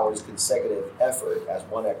 288 hours consecutive effort as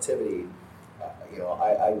one activity.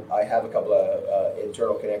 I have a couple of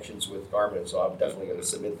internal connections with Garmin, so I'm definitely going to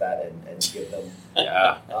submit that and give them.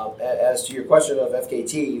 Yeah. As to your question of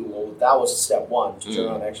FKT, well, that was step 1, to turn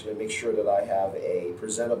on actually make sure that I have a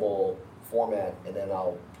presentable format, and then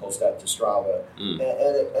I'll post that to Strava.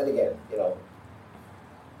 And again,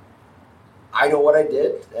 I know what I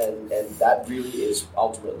did, and that really is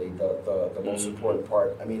ultimately the most important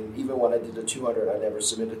part. I mean, even when I did the 200, I never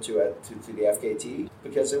submitted to the FKT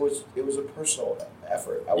because it was a personal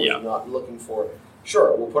effort. I was not looking for,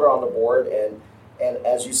 sure, we'll put it on the board, and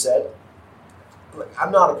as you said,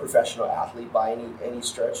 I'm not a professional athlete by any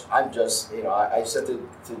stretch. I'm just, I said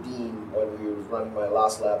to Dean when we were running my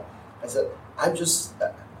last lap, I said, I'm just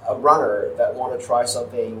a runner that want to try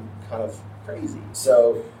something kind of crazy.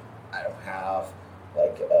 So I don't have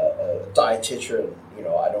like a dietitian,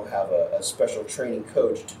 I don't have a special training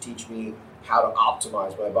coach to teach me how to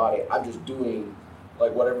optimize my body. I'm just doing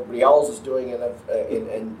like what everybody else is doing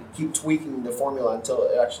and keep tweaking the formula until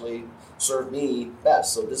it actually served me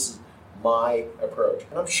best. So this is my approach.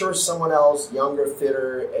 And I'm sure someone else, younger,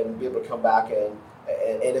 fitter, and be able to come back and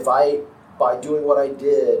if I, by doing what I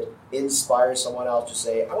did, inspire someone else to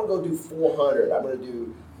say, I'm going to go do 400, I'm going to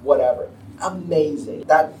do whatever. Amazing.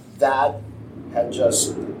 That had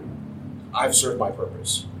just, I've served my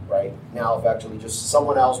purpose, right? Now if actually just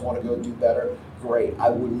someone else want to go do better, great. I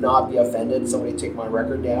would not be offended if somebody take my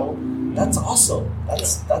record down. That's awesome.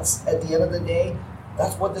 That's at the end of the day,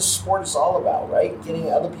 that's what this sport is all about, right?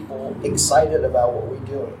 Getting other people excited about what we're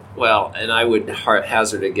doing. Well, and I would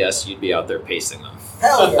hazard a guess you'd be out there pacing them.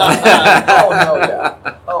 Hell yeah. Oh, hell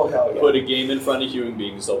yeah. Oh, hell yeah. Put a game in front of human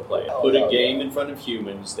beings, they'll play it. Put a game in front of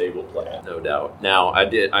humans, they will play it. No doubt. Now, I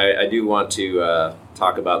do want to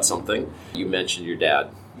talk about something. You mentioned your dad.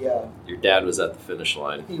 Yeah. Your dad was at the finish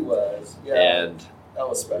line. He was. Yeah. And that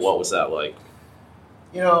was special. What was that like?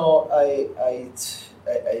 You know, I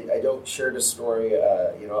don't share the story.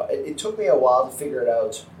 It took me a while to figure it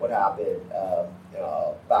out what happened.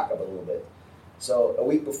 I'll back up a little bit. So a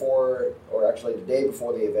week before, or actually the day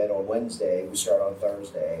before the event on Wednesday, we start on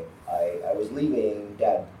Thursday. I was leaving.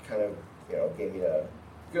 Dad kind of, gave me the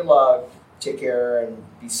good luck, take care, and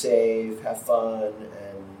be safe, have fun,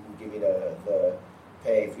 and give me the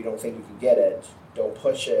hey, if you don't think you can get it, don't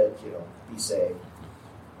push it. Be safe.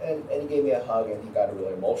 And he gave me a hug, and he got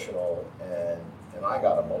really emotional, and I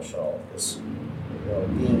got emotional because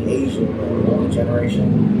being Asian, the older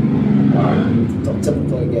generation, don't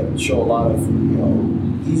typically show a lot of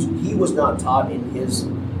he was not taught in his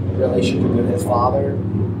relationship with his father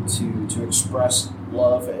to express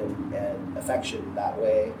love and affection that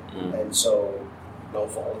way, and so no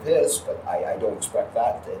fault of his, but I don't expect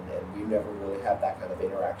that, and we never really had that kind of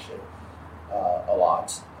interaction a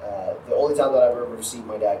lot. The only time that I've ever seen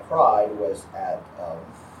my dad cry was at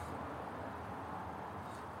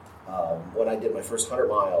when I did my first 100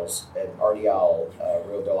 miles at RDL,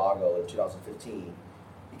 Rio del Lago in 2015.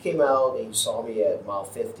 He came out and he saw me at mile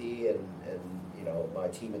 50, and my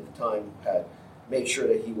team at the time had made sure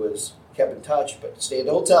that he was kept in touch, but stay at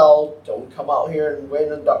the hotel, don't come out here and wait in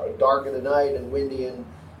the dark of the night and windy and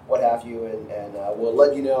what have you, and we'll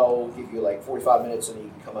let you know, give you like 45 minutes and you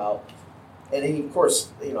can come out. And he, of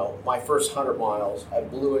course, my first 100 miles, I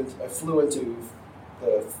flew into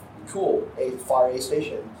the cool Far A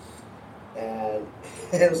station, and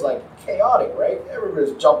it was like chaotic, right?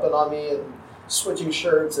 Everybody was jumping on me and switching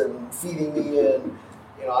shirts and feeding me, and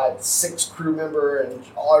I had 6 crew member, and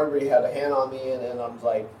everybody had a hand on me, and then I'm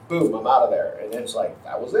like, boom, I'm out of there, and it's like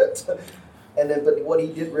that was it. And then, but what he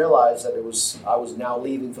did realize that I was now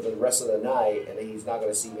leaving for the rest of the night, and he's not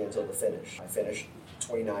going to see me until the finish. I finished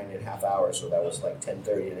 29 and a half hours, so that was like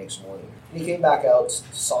 10:30 the next morning. And he came back out,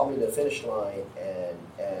 saw me at the finish line, and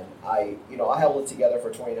I held it together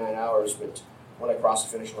for 29 hours, but when I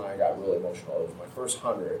crossed the finish line, I got really emotional. It was my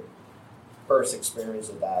first experience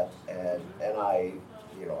of that, and I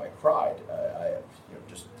cried.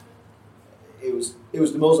 It was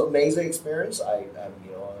the most amazing experience.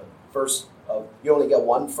 First. You only get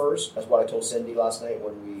one first. That's what I told Cindy last night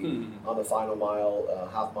when we on the final mile,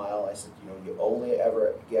 half mile. I said, you only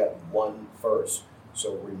ever get one first.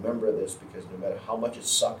 So remember this, because no matter how much it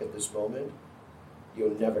sucked at this moment,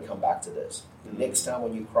 you'll never come back to this. The next time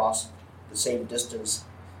when you cross the same distance,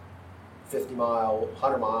 50 mile,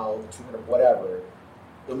 100 mile, 200, whatever,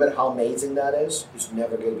 no matter how amazing that is, it's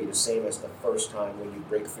never going to be the same as the first time when you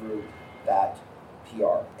break through that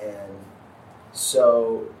PR. And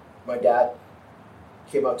so my dad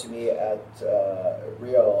came up to me at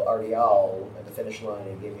Rio RDL at the finish line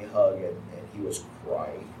and gave me a hug, and he was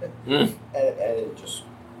crying. And it just,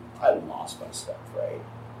 I lost my stuff, right?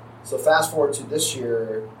 So fast forward to this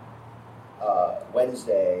year,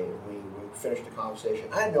 Wednesday, we finished the conversation.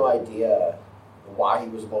 I had no idea why he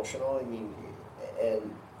was emotional. I mean,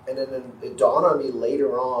 and then it dawned on me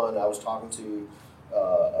later on, I was talking to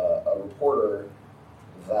a reporter,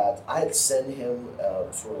 that I had sent him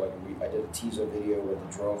sort of like I did a teaser video with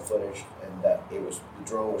the drone footage, and that the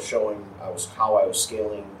drone was showing how I was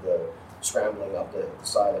scaling the scrambling up the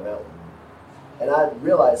side of the mountain, and I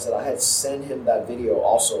realized that I had sent him that video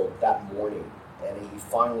also that morning, and he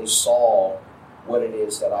finally saw what it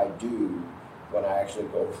is that I do when I actually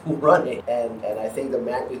go running, and I think the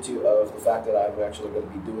magnitude of the fact that I'm actually going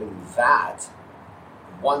to be doing that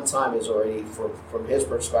one time is already, from his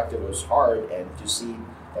perspective, it was hard, and to see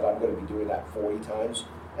that I'm going to be doing that 40 times,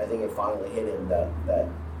 I think it finally hit him that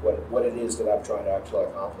what it is that I'm trying to actually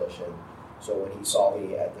accomplish. And so when he saw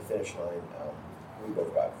me at the finish line, we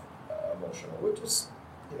both got emotional, which is,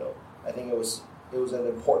 I think it was an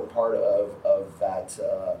important part of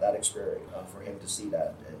that experience for him to see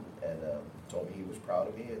that, and told me he was proud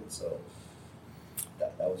of me, and so.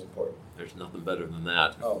 that was important. There's nothing better than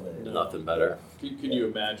that. Oh man, Nothing better. Can you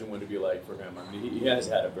imagine what it'd be like for him? I mean, he has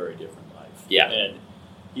had a very different life. Yeah. And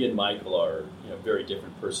he and Michael are, very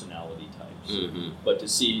different personality types. Mm-hmm. But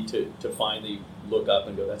to finally look up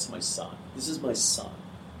and go, that's my son. This is my son.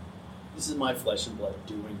 This is my flesh and blood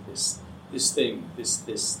doing this thing.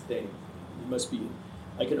 He must be.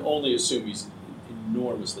 I can only assume he's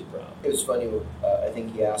enormously proud. It was funny. I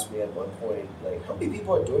think he asked me at one point, like, how many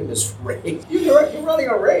people are doing this race? You're running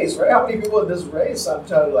a race, right? How many people in this race? I'm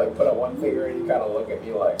trying to like put up one finger, and you kind of look at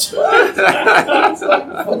me like, what? It's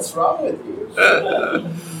like, what's wrong with you?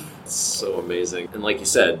 It's so amazing. And like you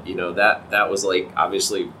said, that was like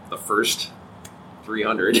obviously the first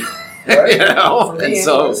 300. Right? And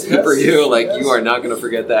so yes, for you, like yes. you are not going to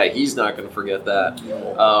forget that. He's not going to forget that.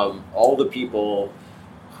 Yeah. All the people.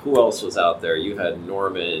 Who else was out there? You had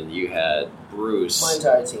Norman. You had Bruce. My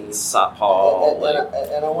entire team. Paul.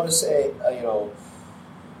 And I want to say,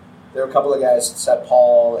 there were a couple of guys, Seth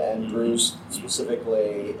Paul and Bruce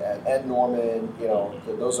specifically, and Norman.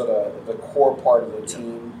 Those are the core part of the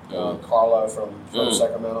team. Carla from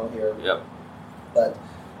Sacramento here. Yep. But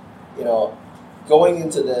going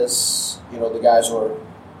into this, the guys were,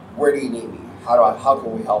 where do you need me? How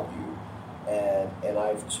can we help you? And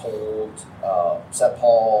I've told Seth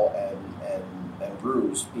Paul and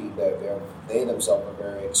Bruce, being that they themselves are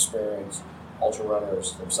very experienced ultra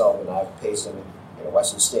runners themselves, and I've paced them in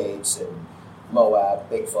Western States and Moab,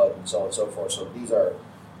 Bigfoot, and so on and so forth. So these are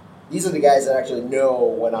the guys that actually know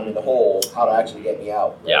when I'm in the hole how to actually get me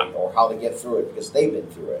out, right? Yeah. Or how to get through it because they've been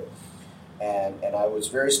through it. And I was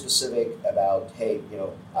very specific about, hey,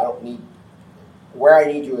 I don't need where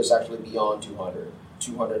I need you is actually beyond 200.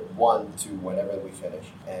 201 to whenever we finish,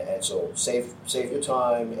 and so save your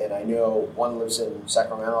time. And I know one lives in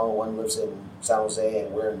Sacramento, one lives in San Jose,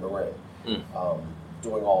 and we're in Marin,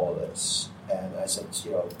 doing all of this. And I said,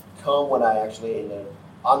 come when I actually in the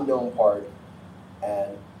unknown part,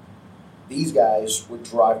 and these guys would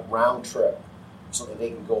drive round trip so that they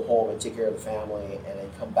can go home and take care of the family, and then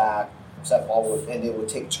come back. And they would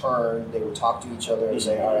take turn. They would talk to each other and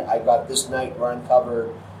say, all right, I got this night run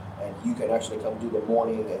covered. And you can actually come do the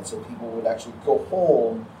morning, and so people would actually go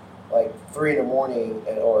home like 3 a.m.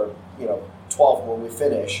 or 12 when we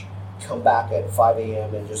finish, come back at 5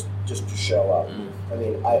 a.m. and just to show up. I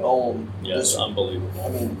mean, I own this. Unbelievable. I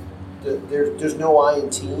mean, there's no I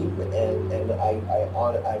in team, and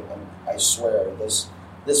I swear this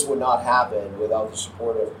would not happen without the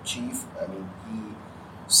support of Chief. I mean, he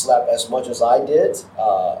slept as much as I did,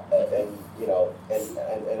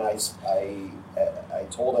 I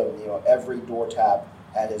told him, every door tap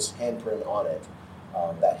had his handprint on it.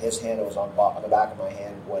 That his hand was on the back of my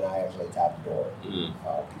hand when I actually tapped the door,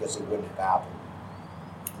 because it wouldn't have happened.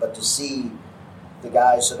 But to see the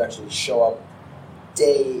guys that actually show up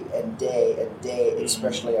day and day and day,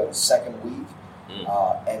 especially on the second week,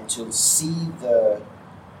 and to see the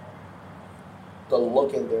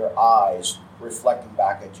look in their eyes reflecting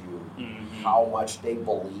back at you, how much they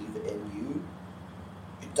believe in you.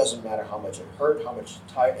 It doesn't matter how much it hurt, how much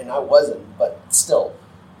tired, and I wasn't, but still,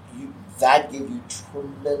 that gave you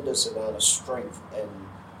tremendous amount of strength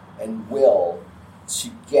and will to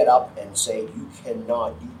get up and say, you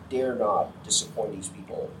dare not disappoint these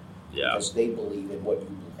people, because they believe in what you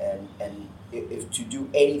believe. And if to do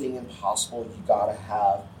anything impossible, you gotta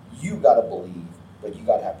believe, but you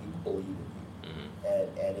gotta have people believe in you.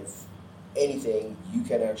 And if anything, you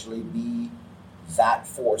can actually be that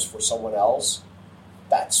force for someone else.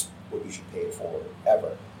 That's what you should pay it forward,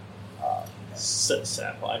 ever.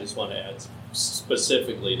 Sap, I just want to add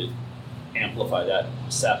specifically to amplify that.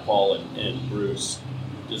 Sap Paul and Bruce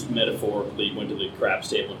just metaphorically went to the craps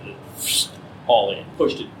table and all in,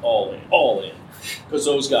 pushed it all in. Because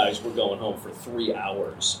those guys were going home for 3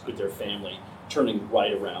 hours with their family, turning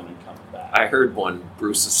right around and coming back. I heard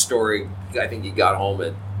Bruce's story. I think he got home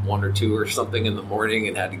at 1 or 2 or something in the morning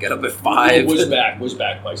and had to get up at 5. Was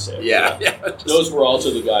back by 6. Yeah. Those were also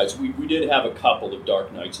the guys. We did have a couple of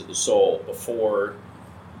dark nights of the soul before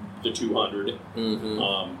the 200,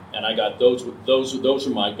 and I got those are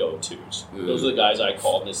my go-tos. Those are the guys I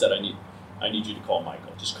called and they said, I need you to call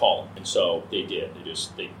Michael. Just call him. And so they did.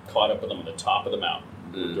 They caught up with him on the top of the mountain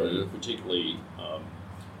during a particularly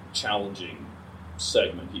challenging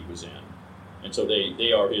segment he was in. And so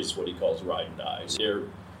they are his, what he calls ride and dies. They're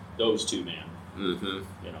those two, man. Those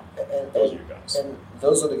are your guys. And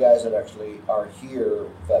those are the guys that actually are here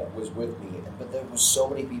that was with me. But there was so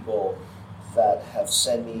many people that have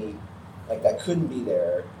sent me, like, that couldn't be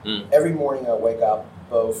there. Every morning I wake up,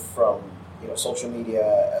 both from social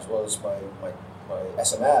media as well as my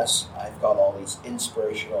SMS. I've got all these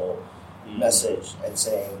inspirational message and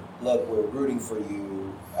saying, look, we're rooting for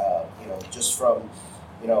you, just from,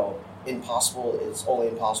 impossible, it's only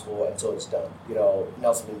impossible until it's done.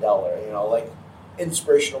 Nelson Mandela, like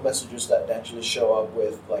inspirational messages that actually show up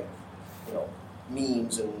with like,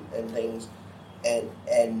 memes and things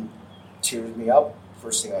and tears me up.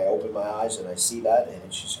 First thing I open my eyes and I see that, and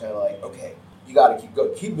it's just kind of like, okay, you got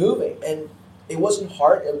to keep moving. And it wasn't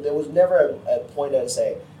hard. And there was never a point I'd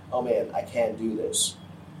say, oh man, I can't do this.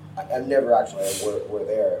 I've never actually were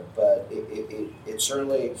there, but it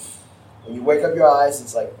certainly, when you wake up your eyes,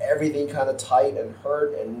 it's like everything kind of tight and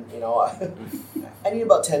hurt, and I need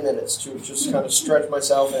about 10 minutes to just kind of stretch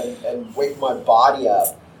myself and wake my body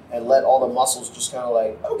up and let all the muscles just kind of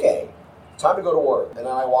like, okay, time to go to work. And then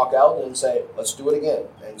I walk out and say, let's do it again.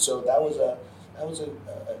 And so that was an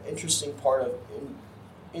interesting part of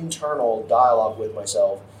internal dialogue with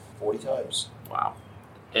myself 40 times. Wow.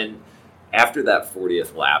 And after that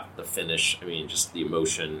 40th lap, the finish, just the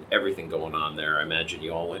emotion, everything going on there, I imagine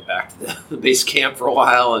you all went back to the base camp for a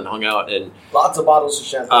while and hung out and... Lots of bottles of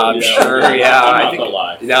champagne. I'm sure, yeah. I'm not gonna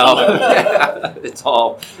lie. No, it's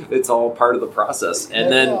all part of the process. And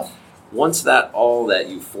then once all that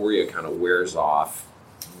euphoria kind of wears off,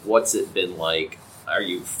 what's it been like? Are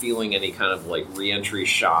you feeling any kind of like re-entry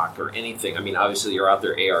shock or anything? Obviously you're out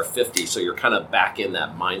there AR-50, so you're kind of back in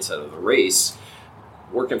that mindset of the race,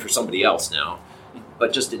 working for somebody else now.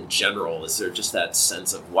 But just in general, is there just that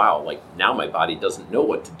sense of, wow, like now my body doesn't know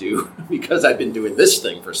what to do because I've been doing this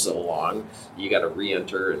thing for so long. You got to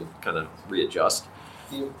re-enter and kind of readjust.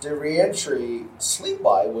 The re-entry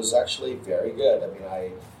sleep-by was actually very good.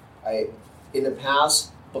 I in the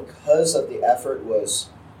past, because of the effort was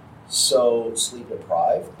so sleep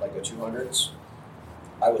deprived, like the 200s,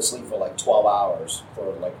 I would sleep for like 12 hours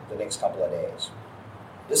for like the next couple of days.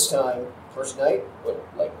 This time, first night,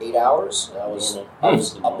 like 8 hours, and I was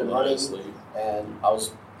up and running, and I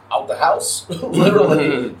was out the house,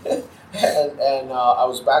 literally, and I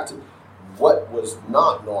was back to what was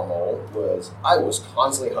not normal was I was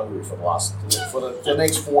constantly hungry for the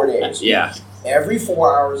next 4 days. Yeah. Every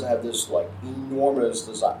 4 hours, I have this like enormous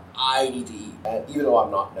desire. I need to eat, and even though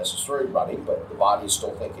I'm not necessarily running, but the body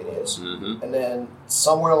still think it is. Mm-hmm. And then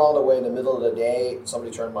somewhere along the way, in the middle of the day,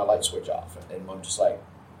 somebody turned my light switch off, and I'm just like,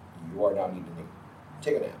 "You are now needing to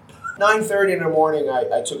take a nap." 9:30 in the morning,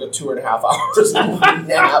 I took a 2.5 hours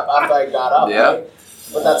nap after I got up. Yeah. Right?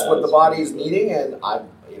 But that's what the body is needing, and I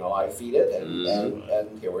feed it,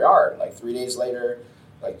 and here we are. Like 3 days later,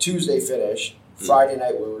 like Tuesday finish. Friday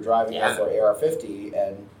night we were driving out for AR-50,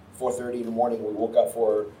 and 4:30 in the morning we woke up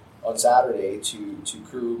on Saturday to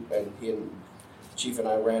crew, and he and Chief and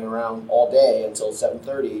I ran around all day until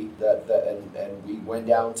 7:30. And we went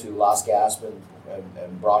down to Las Gasp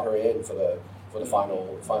and brought her in for the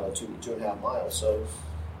final 2.5 miles. So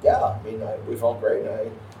yeah, we felt great.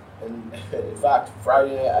 And in fact,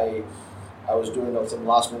 Friday night I was doing some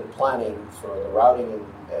last minute planning for the routing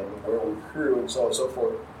and where we crew and so on and so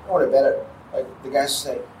forth. I went to bed at, like, the guys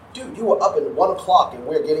say, dude, you were up at 1 o'clock and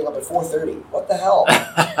we're getting up at 4:30. What the hell?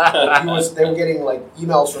 They were getting like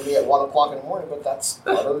emails from me at 1 o'clock in the morning, but that's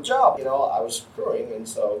part of the job. I was crewing, and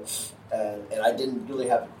so and I didn't really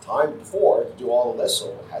have time before to do all of this,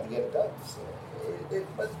 so I had to get it done. So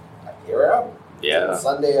but here I am. Yeah.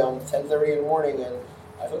 Sunday 10:30 in the morning, and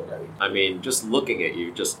I feel great. Just looking at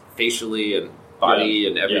you, just facially and body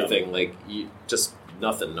and everything, like you just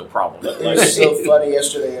nothing, no problem. It was so funny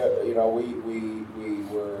yesterday. We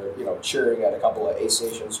were cheering at a couple of aid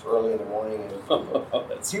stations early in the morning, and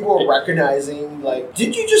people were recognizing, like,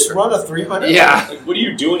 did you just run a 300? Yeah. Like, what are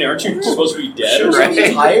you doing? Aren't you supposed to be dead? Should Right.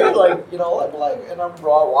 be tired, and I'm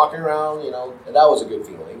walking around, and that was a good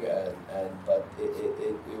feeling, but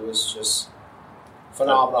it was just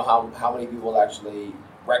phenomenal how many people actually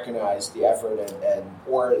recognize the effort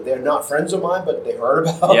or they're not friends of mine, but they heard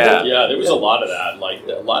about it. Yeah, there was a lot of that. Like,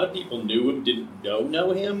 a lot of people knew him, didn't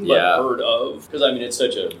know him, but heard of. Because, it's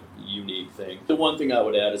such a unique thing. The one thing I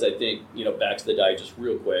would add is I think, back to the diet just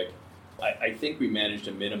real quick, I think we managed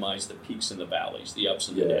to minimize the peaks and the valleys, the ups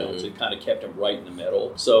and the downs. It kind of kept them right in the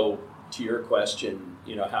middle. So, to your question,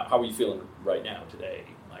 how are you feeling right now today,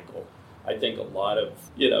 Michael? I think a lot of,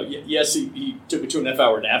 yes, he took a 2.5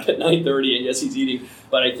 hour nap at 9:30, and yes, he's eating,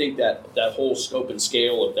 but I think that whole scope and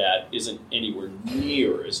scale of that isn't anywhere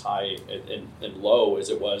near as high and low as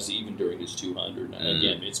it was even during his 200. And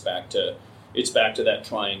again, it's back to that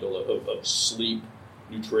triangle of sleep,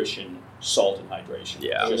 nutrition, salt, and hydration.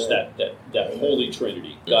 Yeah. Just that holy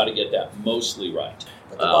trinity. Got to get that mostly right.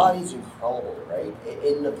 But the body's incredible, right?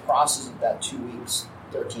 In the process of that 2 weeks,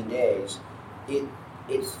 13 days,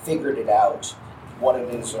 it figured it out what it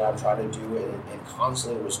is that I'm trying to do, and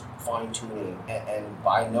constantly was fine tuning. And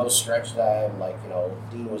by no stretch that I'm like,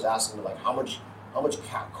 Dean was asking me like, how much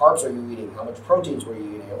carbs are you eating? How much proteins were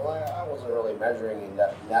you eating? Well, I wasn't really measuring in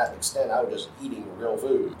that extent. I was just eating real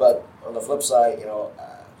food. But on the flip side,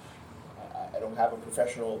 I don't have a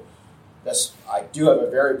professional. I do have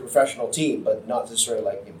a very professional team, but not necessarily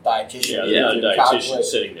like a dietitian. Yeah, a dietitian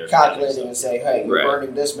sitting there calculating and saying, hey, you're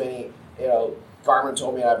burning this many. Garmin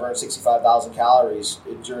told me I burned 65,000 calories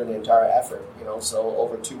during the entire effort. So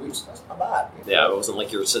over 2 weeks, that's not bad. Yeah, it wasn't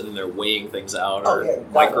like you were sitting there weighing things out or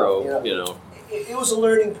micro. It was a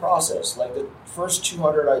learning process. Like the first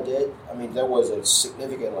 200 I did, there was a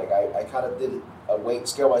significant. Like I kind of did a weight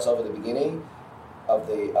scale myself at the beginning of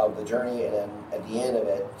the journey, and then at the end of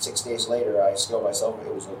it, 6 days later, I scaled myself.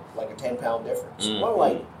 It was like a 10-pound difference. Mm-hmm. I'm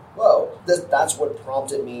like, whoa! That's what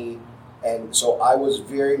prompted me, and so I was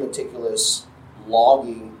very meticulous,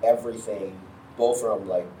 logging everything, both from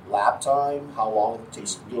like lap time, how long it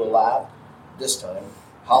takes to do a lap, this time,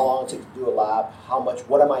 how long it takes to do a lap,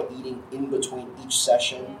 what am I eating in between each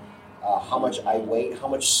session. How much I weighed, how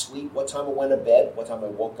much sleep, what time I went to bed, what time I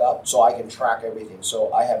woke up, so I can track everything.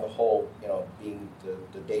 So I have a whole, being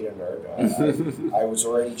the data nerd, I was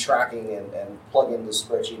already tracking and plugging the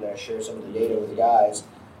spreadsheet, and I shared some of the data with the guys.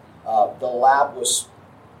 The lab was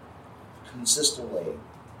consistently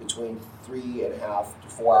between 3.5 to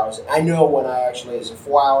 4 hours. I know when it's a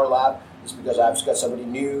 4-hour lab, it's because I've just got somebody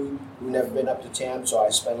new who's never been up to TAM, so I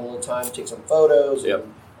spend a little time, take some photos,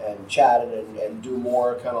 and chat and do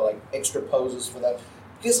more kind of like extra poses for that.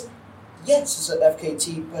 Because yes, it's an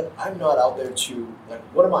FKT, but I'm not out there to like,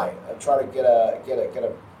 what am I? I'm trying to get a.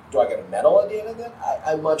 Do I get a medal at the end of that?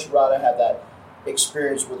 I much rather have that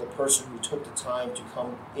experience with a person who took the time to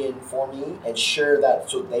come in for me and share that,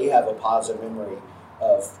 so they have a positive memory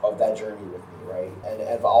of that journey with me, right? And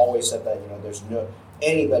I've always said that there's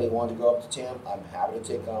anybody want to go up to TAM, I'm happy to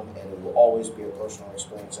take them, and it will always be a personal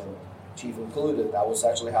experience. And Chief included. That was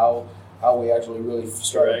actually how we actually really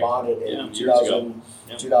started bonded in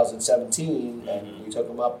 2017, and we took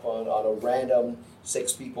them up on a random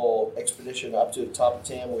 6-people expedition up to the top of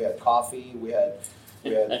TAM. We had coffee, we had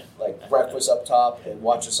like breakfast up top, and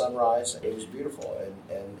watch the sunrise. It was beautiful.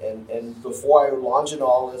 And before I launched in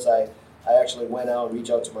all this, I actually went out and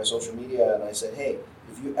reached out to my social media, and I said, hey,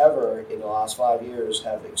 if you ever in the last 5 years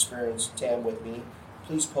have experienced TAM with me,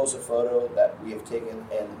 please post a photo that we have taken.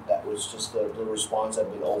 And that was just the response had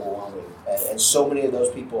been overwhelming. And so many of those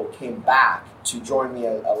people came back to join me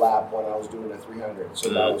at a lap when I was doing a 300. So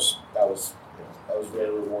that was very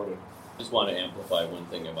rewarding. I just want to amplify one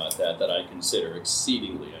thing about that I consider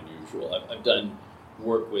exceedingly unusual. I've done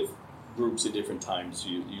work with groups at different times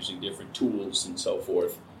using different tools and so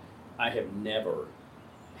forth. I have never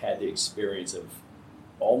had the experience of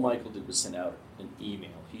all Michael did was send out an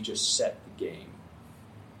email. He just set the game.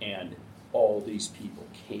 And all these people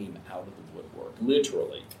came out of the woodwork,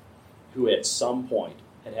 literally, who at some point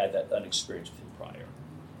had that experience with him prior.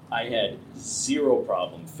 I had zero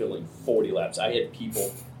problem filling 40 laps. I had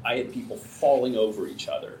people falling over each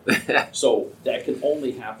other. So that can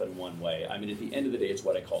only happen one way. At the end of the day, it's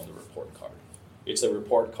what I call the report card. It's a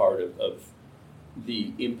report card of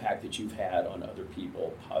the impact that you've had on other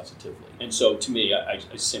people positively. And so to me, I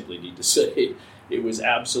simply need to say it was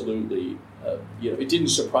absolutely, it didn't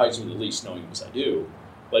surprise me the least knowing as I do,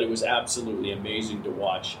 but it was absolutely amazing to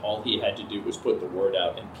watch. All he had to do was put the word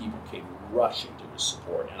out and people came rushing to his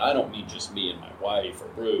support. And I don't mean just me and my wife or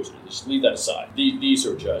Bruce, just leave that aside. These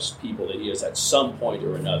are just people that he has at some point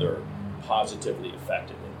or another positively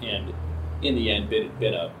affected. And in the end,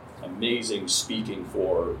 been a amazing speaking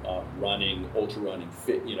for running, ultra running,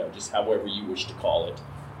 fit, just however you wish to call it.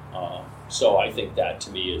 So I think that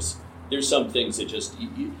to me there's some things that just,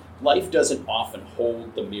 life doesn't often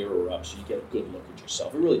hold the mirror up so you get a good look at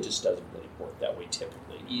yourself. It really just doesn't really work that way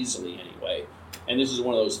typically, easily anyway. And this is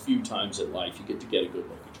one of those few times in life you get to get a good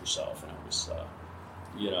look at yourself. And I was,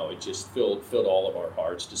 it just filled all of our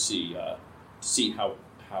hearts to see how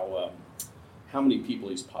many people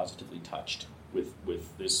he's positively touched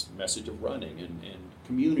with this message of running and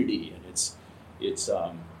community. And it's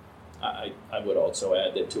I would also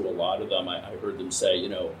add that to a lot of them, I heard them say,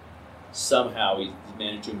 somehow he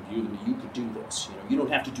managed to imbue them. You could do this. You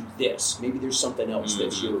don't have to do this. Maybe there's something else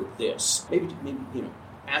that's your this. Maybe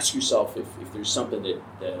ask yourself if there's something that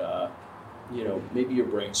maybe your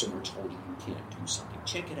brain somewhere told you can't do something.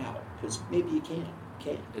 Check it out, because maybe you can.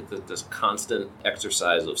 It's this constant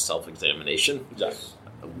exercise of self-examination. Exactly.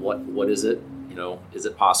 What is it? Is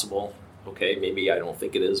it possible? Okay, maybe I don't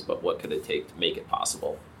think it is, but what could it take to make it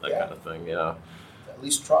possible? That kind of thing. Yeah. at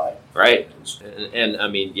least try. Right. And I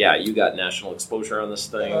mean, yeah, you got national exposure on this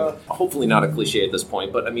thing. Hopefully not a cliche at this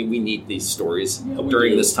point, but I mean, we need these stories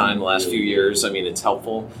during this time, the last few years. I mean, it's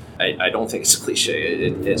helpful. I don't think it's a cliche.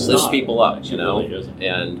 It lifts people up, you know? Really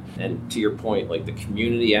and to your point, like the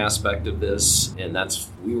community aspect of this, and that's,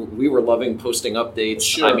 we were loving posting updates.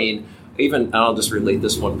 Sure. I mean, even, I'll just relate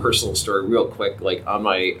this one personal story real quick. Like on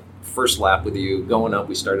my first lap with you, going up,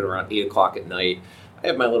 we started around 8 o'clock at night. I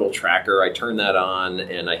have my little tracker, I turn that on,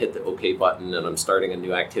 and I hit the OK button, and I'm starting a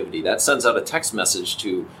new activity. That sends out a text message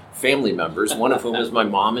to family members, one of whom is my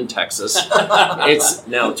mom in Texas. It's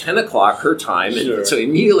now 10 o'clock, her time, and so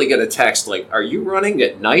immediately get a text like, are you running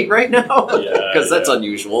at night right now? Because that's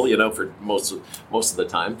unusual, you know, for most of the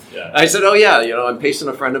time. Yeah. I said, oh yeah, you know, I'm pacing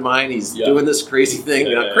a friend of mine, he's doing this crazy thing.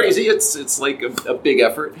 Crazy, it's like a big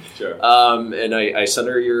effort. Sure. And I sent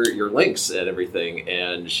her your links and everything,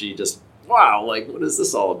 and she just, wow, like, what is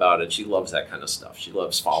this all about? And she loves that kind of stuff. She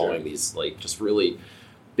loves following these, like, just really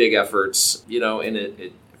big efforts, you know, and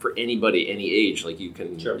it for anybody, any age, like, you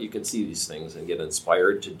can see these things and get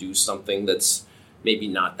inspired to do something that's maybe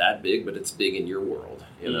not that big, but it's big in your world,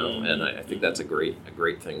 you know, and I think that's a great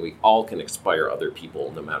thing. We all can inspire other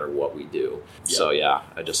people no matter what we do. Yeah. So, yeah,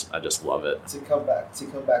 I just love it. To come back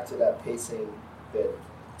to that pacing bit,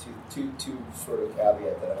 two sort of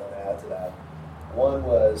caveat that I want to add to that. One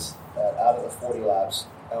was that out of the 40 laps,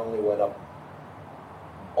 I only went up.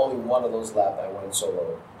 Only one of those laps I went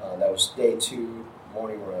solo. That was day 2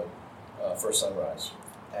 morning run for sunrise,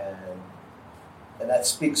 and that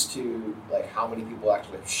speaks to like how many people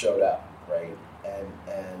actually showed up, right?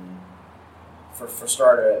 And for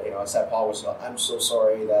starter, you know, as Paul was, I'm so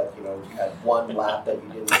sorry that you know you had one lap that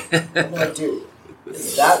you didn't. I'm like, dude,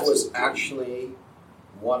 that was actually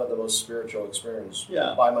one of the most spiritual experiences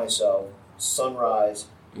by myself. Sunrise.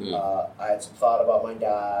 I had some thought about my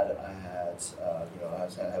dad. I had, you know,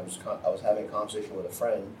 I was having a conversation with a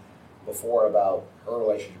friend before about her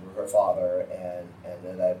relationship with her father, and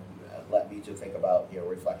then that led me to think about, you know,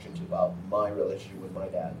 reflection too about my relationship with my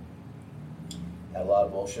dad. Had a lot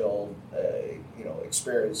of emotional, you know,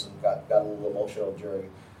 experience, and got a little emotional during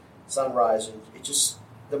sunrise, and it just,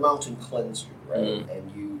 the mountain cleanses you, right?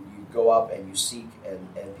 And you go up and you seek,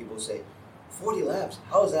 and people say, 40 laps,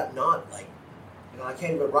 how is that not like, you know, I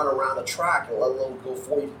can't even run around a track, let alone go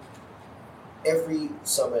 40. Every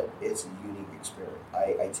summit is a unique experience.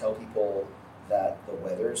 I tell people that the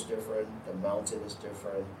weather is different, the mountain is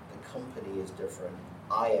different, the company is different,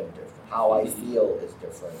 I am different, how I feel is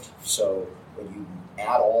different. So when you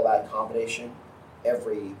add all that combination,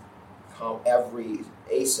 every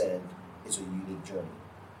ascent is a unique journey,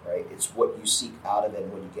 right? It's what you seek out of it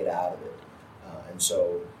and what you get out of it. And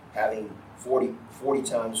so having 40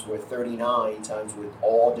 times with 39 times with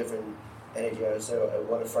all different energy. I said,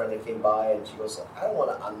 one friend that came by and she goes, I don't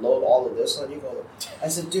want to unload all of this on you. I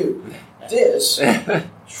said, dude, this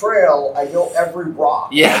trail, I know every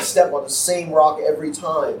rock. I step on the same rock every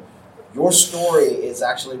time. Your story is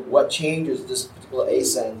actually what changes this particular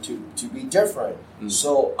ascent to be different.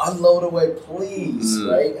 So unload away, please,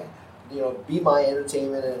 right? You know, be my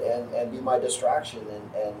entertainment and be my distraction,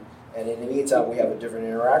 and in the meantime, we have a different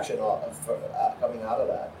interaction coming out of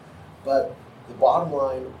that. But the bottom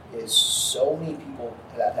line is so many people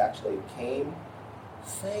that actually came,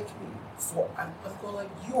 thank me for, I'm going like,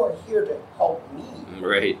 you are here to help me.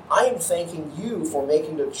 Right. I am thanking you for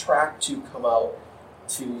making the track to come out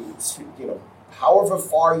to you know, however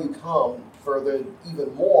far you come, further,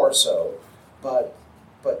 even more so. But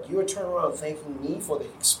you would turn around thanking me for the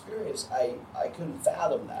experience. I couldn't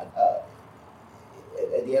fathom that.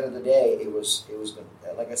 At the end of the day, it was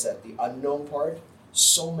like I said, the unknown part.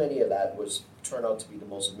 So many of that turned out to be the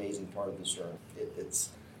most amazing part of this journey. It's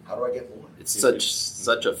how do I get more? It's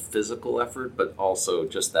such a physical effort, but also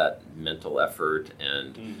just that mental effort,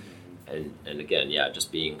 and again,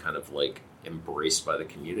 just being kind of like embraced by the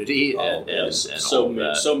community and so all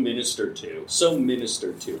that. So ministered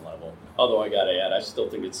to level. Although I gotta add, I still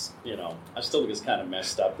think it's kind of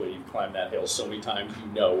messed up when you climb that hill so many times. You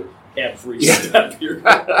know every step you're.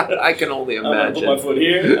 I can only imagine. I'm gonna put my foot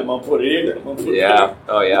here. I'm gonna put it here. I'm gonna put it here.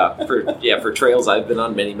 Oh yeah. For trails I've been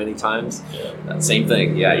on many times. That same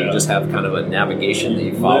thing. You just have kind of a navigation that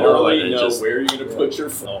you follow. Literally know where you're gonna put your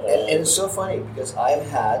foot. And it's so funny because I've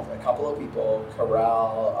had a couple of people,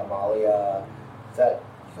 Corral, Amalia, that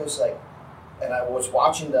goes like, and I was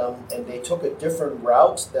watching them, and they took a different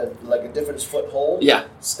route than like a different foothold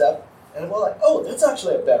step. And I'm like, oh, that's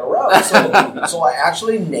actually a better route. So I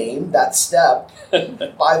actually named that step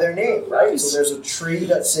by their name, right? So there's a tree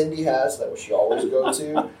that Cindy has that she always go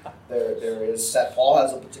to there is that Paul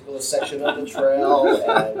has a particular section of the trail,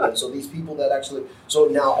 and so these people that actually. So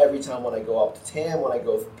now every time when I go up to Tam, when I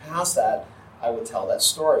go past that, I would tell that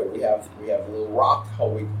story. We have a little rock. How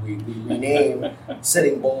we rename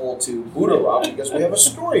Sitting Bull to Buddha Rock because we have a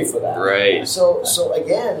story for that. Right. So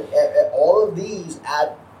again, all of these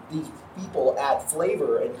people add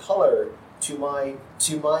flavor and color to my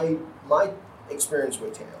experience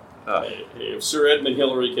with Tam. If Sir Edmund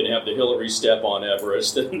Hillary can have the Hillary step on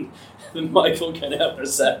Everest, then Michael can have the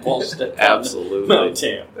Sat Paul step Absolutely. on Mount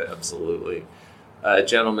Tam. Absolutely.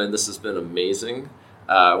 Gentlemen, this has been amazing.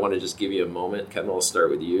 I want to just give you a moment. Kendall, I'll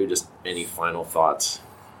start with you. Just any final thoughts?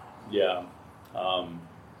 Yeah.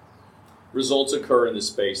 Results occur in the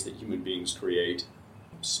space that human beings create.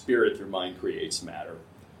 Spirit through mind creates matter.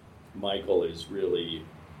 Michael is really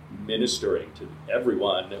ministering to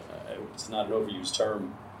everyone. It's not an overused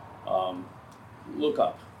term. Look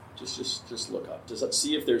up. Just look up. Just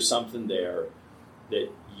see if there's something there that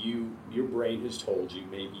your brain has told you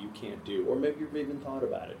maybe you can't do, or maybe you've even thought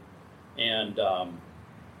about it. And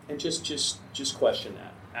just question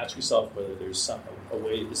that. Ask yourself whether there's a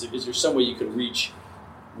way. Is there some way you can reach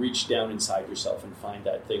down inside yourself and find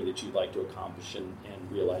that thing that you'd like to accomplish and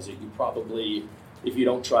realize that you probably, if you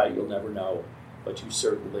don't try it, you'll never know. But you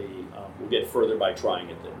certainly will get further by trying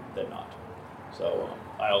it than not. So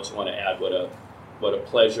I also want to add what a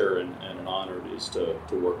pleasure and an honor it is to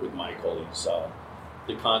work with Michael. He's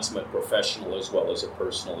the consummate professional as well as a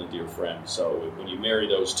personal and dear friend. So when you marry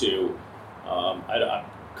those two, I'm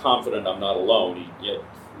confident I'm not alone. He had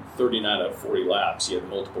 39 out of 40 laps. He had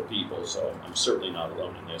multiple people, so I'm certainly not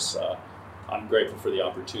alone in this. I'm grateful for the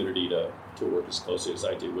opportunity to work as closely as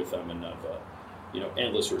I did with him, and have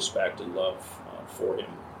endless respect and love for him.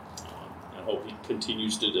 I hope he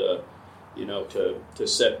continues to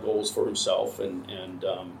set goals for himself and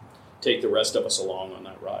take the rest of us along on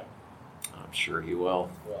that ride. I'm sure he will.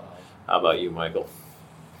 Wow. How about you, Michael?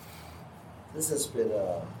 This has been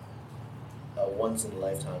a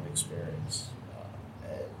once-in-a-lifetime experience.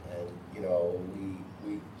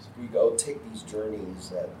 We go take these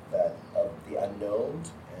journeys that of the unknown,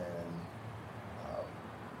 and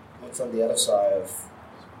what's on the other side of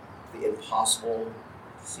the impossible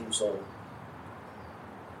seems so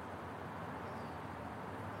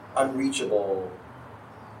unreachable.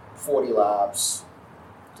 40 laps,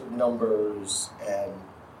 the numbers, and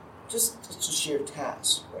just a sheer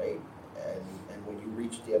task, right? And when you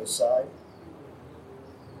reach the other side,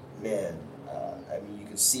 man, you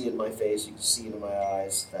can see it in my face, you can see it in my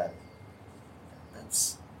eyes,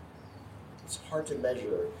 it's hard to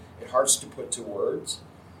measure, it's hard to put to words.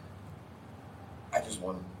 I just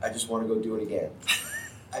want to go do it again.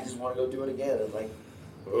 I just want to go do it again, and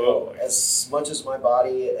as much as my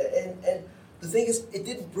body, and the thing is, it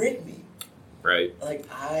didn't break me. Right.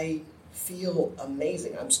 I feel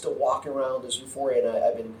amazing. I'm still walking around this euphoria,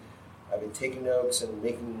 and I've been taking notes and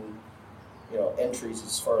making entries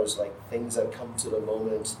as far as things that come to the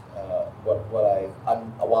moment.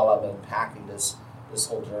 While I'm unpacking this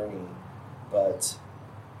whole journey, but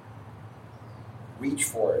reach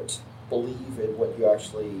for it. Believe in what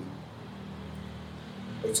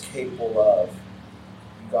it's capable of.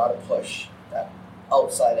 You gotta push that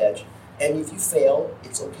outside edge, and if you fail,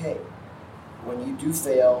 it's okay. When you do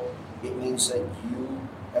fail, it means that you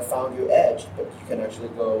have found your edge, but you can actually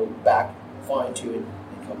go back, fine-tune it,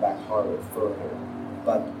 and come back harder, further.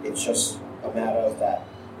 But it's just a matter of that.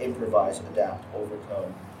 Improvise, adapt,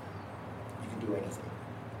 overcome. You can do anything.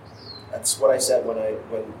 That's what I said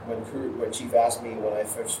when Chief asked me when I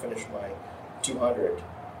first finished my 200.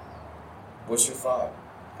 What's your thought?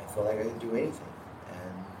 I feel like I can do anything.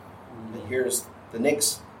 And here's the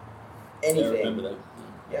next anything. I remember that.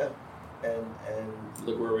 Yeah. And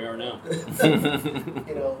look where we are now.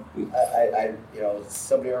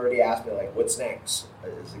 Somebody already asked me what's next?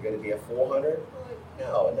 Is it going to be a 400?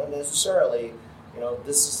 No, not necessarily.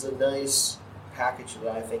 This is a nice package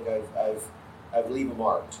that I think I've leave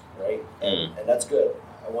marked, right? And that's good.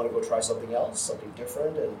 I want to go try something else, something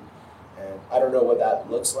different, and I don't know what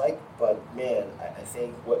that looks like, but man, I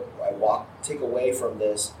think what I take away from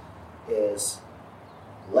this is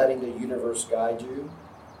letting the universe guide you.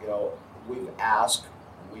 We've asked,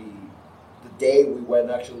 the day we went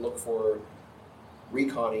and actually look for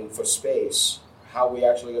reconning for space, how we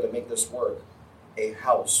actually going to make this work, a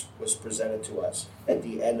house was presented to us at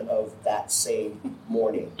the end of that same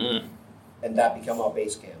morning. And that became our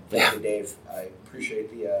base camp. Thank you, Dave. I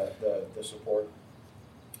appreciate the support.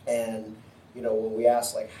 And, when we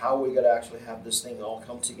asked, how are we going to actually have this thing all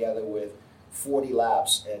come together with 40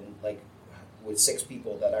 laps and, with 6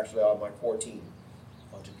 people that actually are on my core team,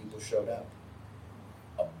 a bunch of people showed up.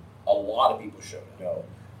 A a lot of people showed up.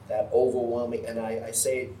 That overwhelming, and I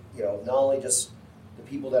say, not only just the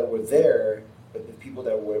people that were there, but the people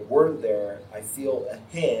that weren't there, I feel a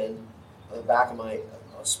hand on the back of a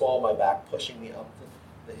small of my back pushing me up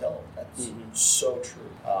the hill. That's so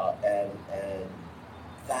true. And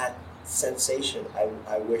that sensation,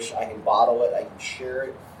 I wish I can bottle it, I can share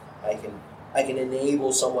it, I can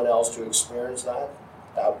enable someone else to experience that.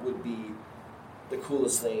 That would be the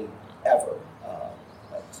coolest thing ever.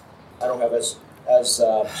 But I don't have as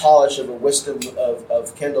polished of a wisdom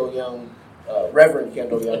of Kendall Young, Reverend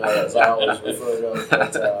Kendall Young, as I always refer to him.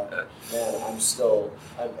 But man, I'm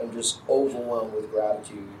just overwhelmed with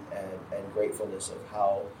gratitude and gratefulness of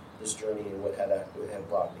how this journey and what had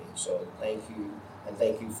brought me. So thank you, and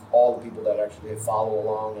thank you for all the people that actually follow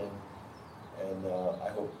along, and I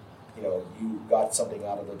hope you got something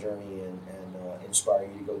out of the journey and inspire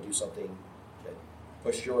you to go do something, to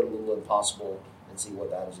push your little impossible and see what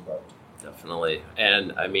that is about. Definitely.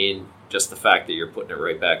 And I mean, just the fact that you're putting it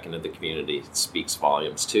right back into the community speaks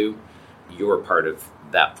volumes too. You're part of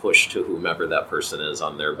that push to whomever that person is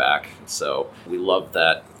on their back. So we love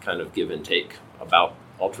that kind of give and take about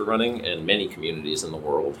ultra running and many communities in the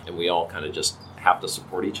world. And we all kind of just have to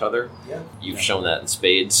support each other. Yeah. You've shown that in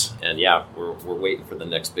spades. And yeah, we're waiting for the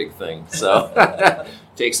next big thing. So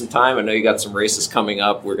take some time. I know you got some races coming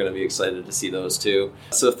up. We're going to be excited to see those too.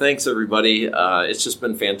 So thanks, everybody. It's just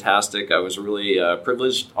been fantastic. I was really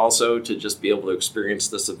privileged also to just be able to experience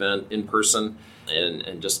this event in person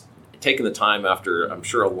and just taking the time after, I'm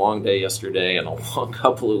sure, a long day yesterday and a long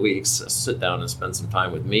couple of weeks to sit down and spend some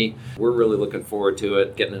time with me. We're really looking forward to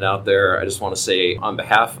it, getting it out there. I just want to say on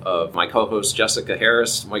behalf of my co-host Jessica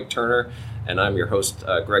Harris, Mike Turner, and I'm your host,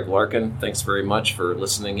 Greg Larkin, thanks very much for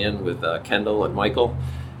listening in with Kendall and Michael,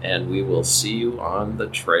 and we will see you on the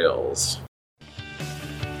trails.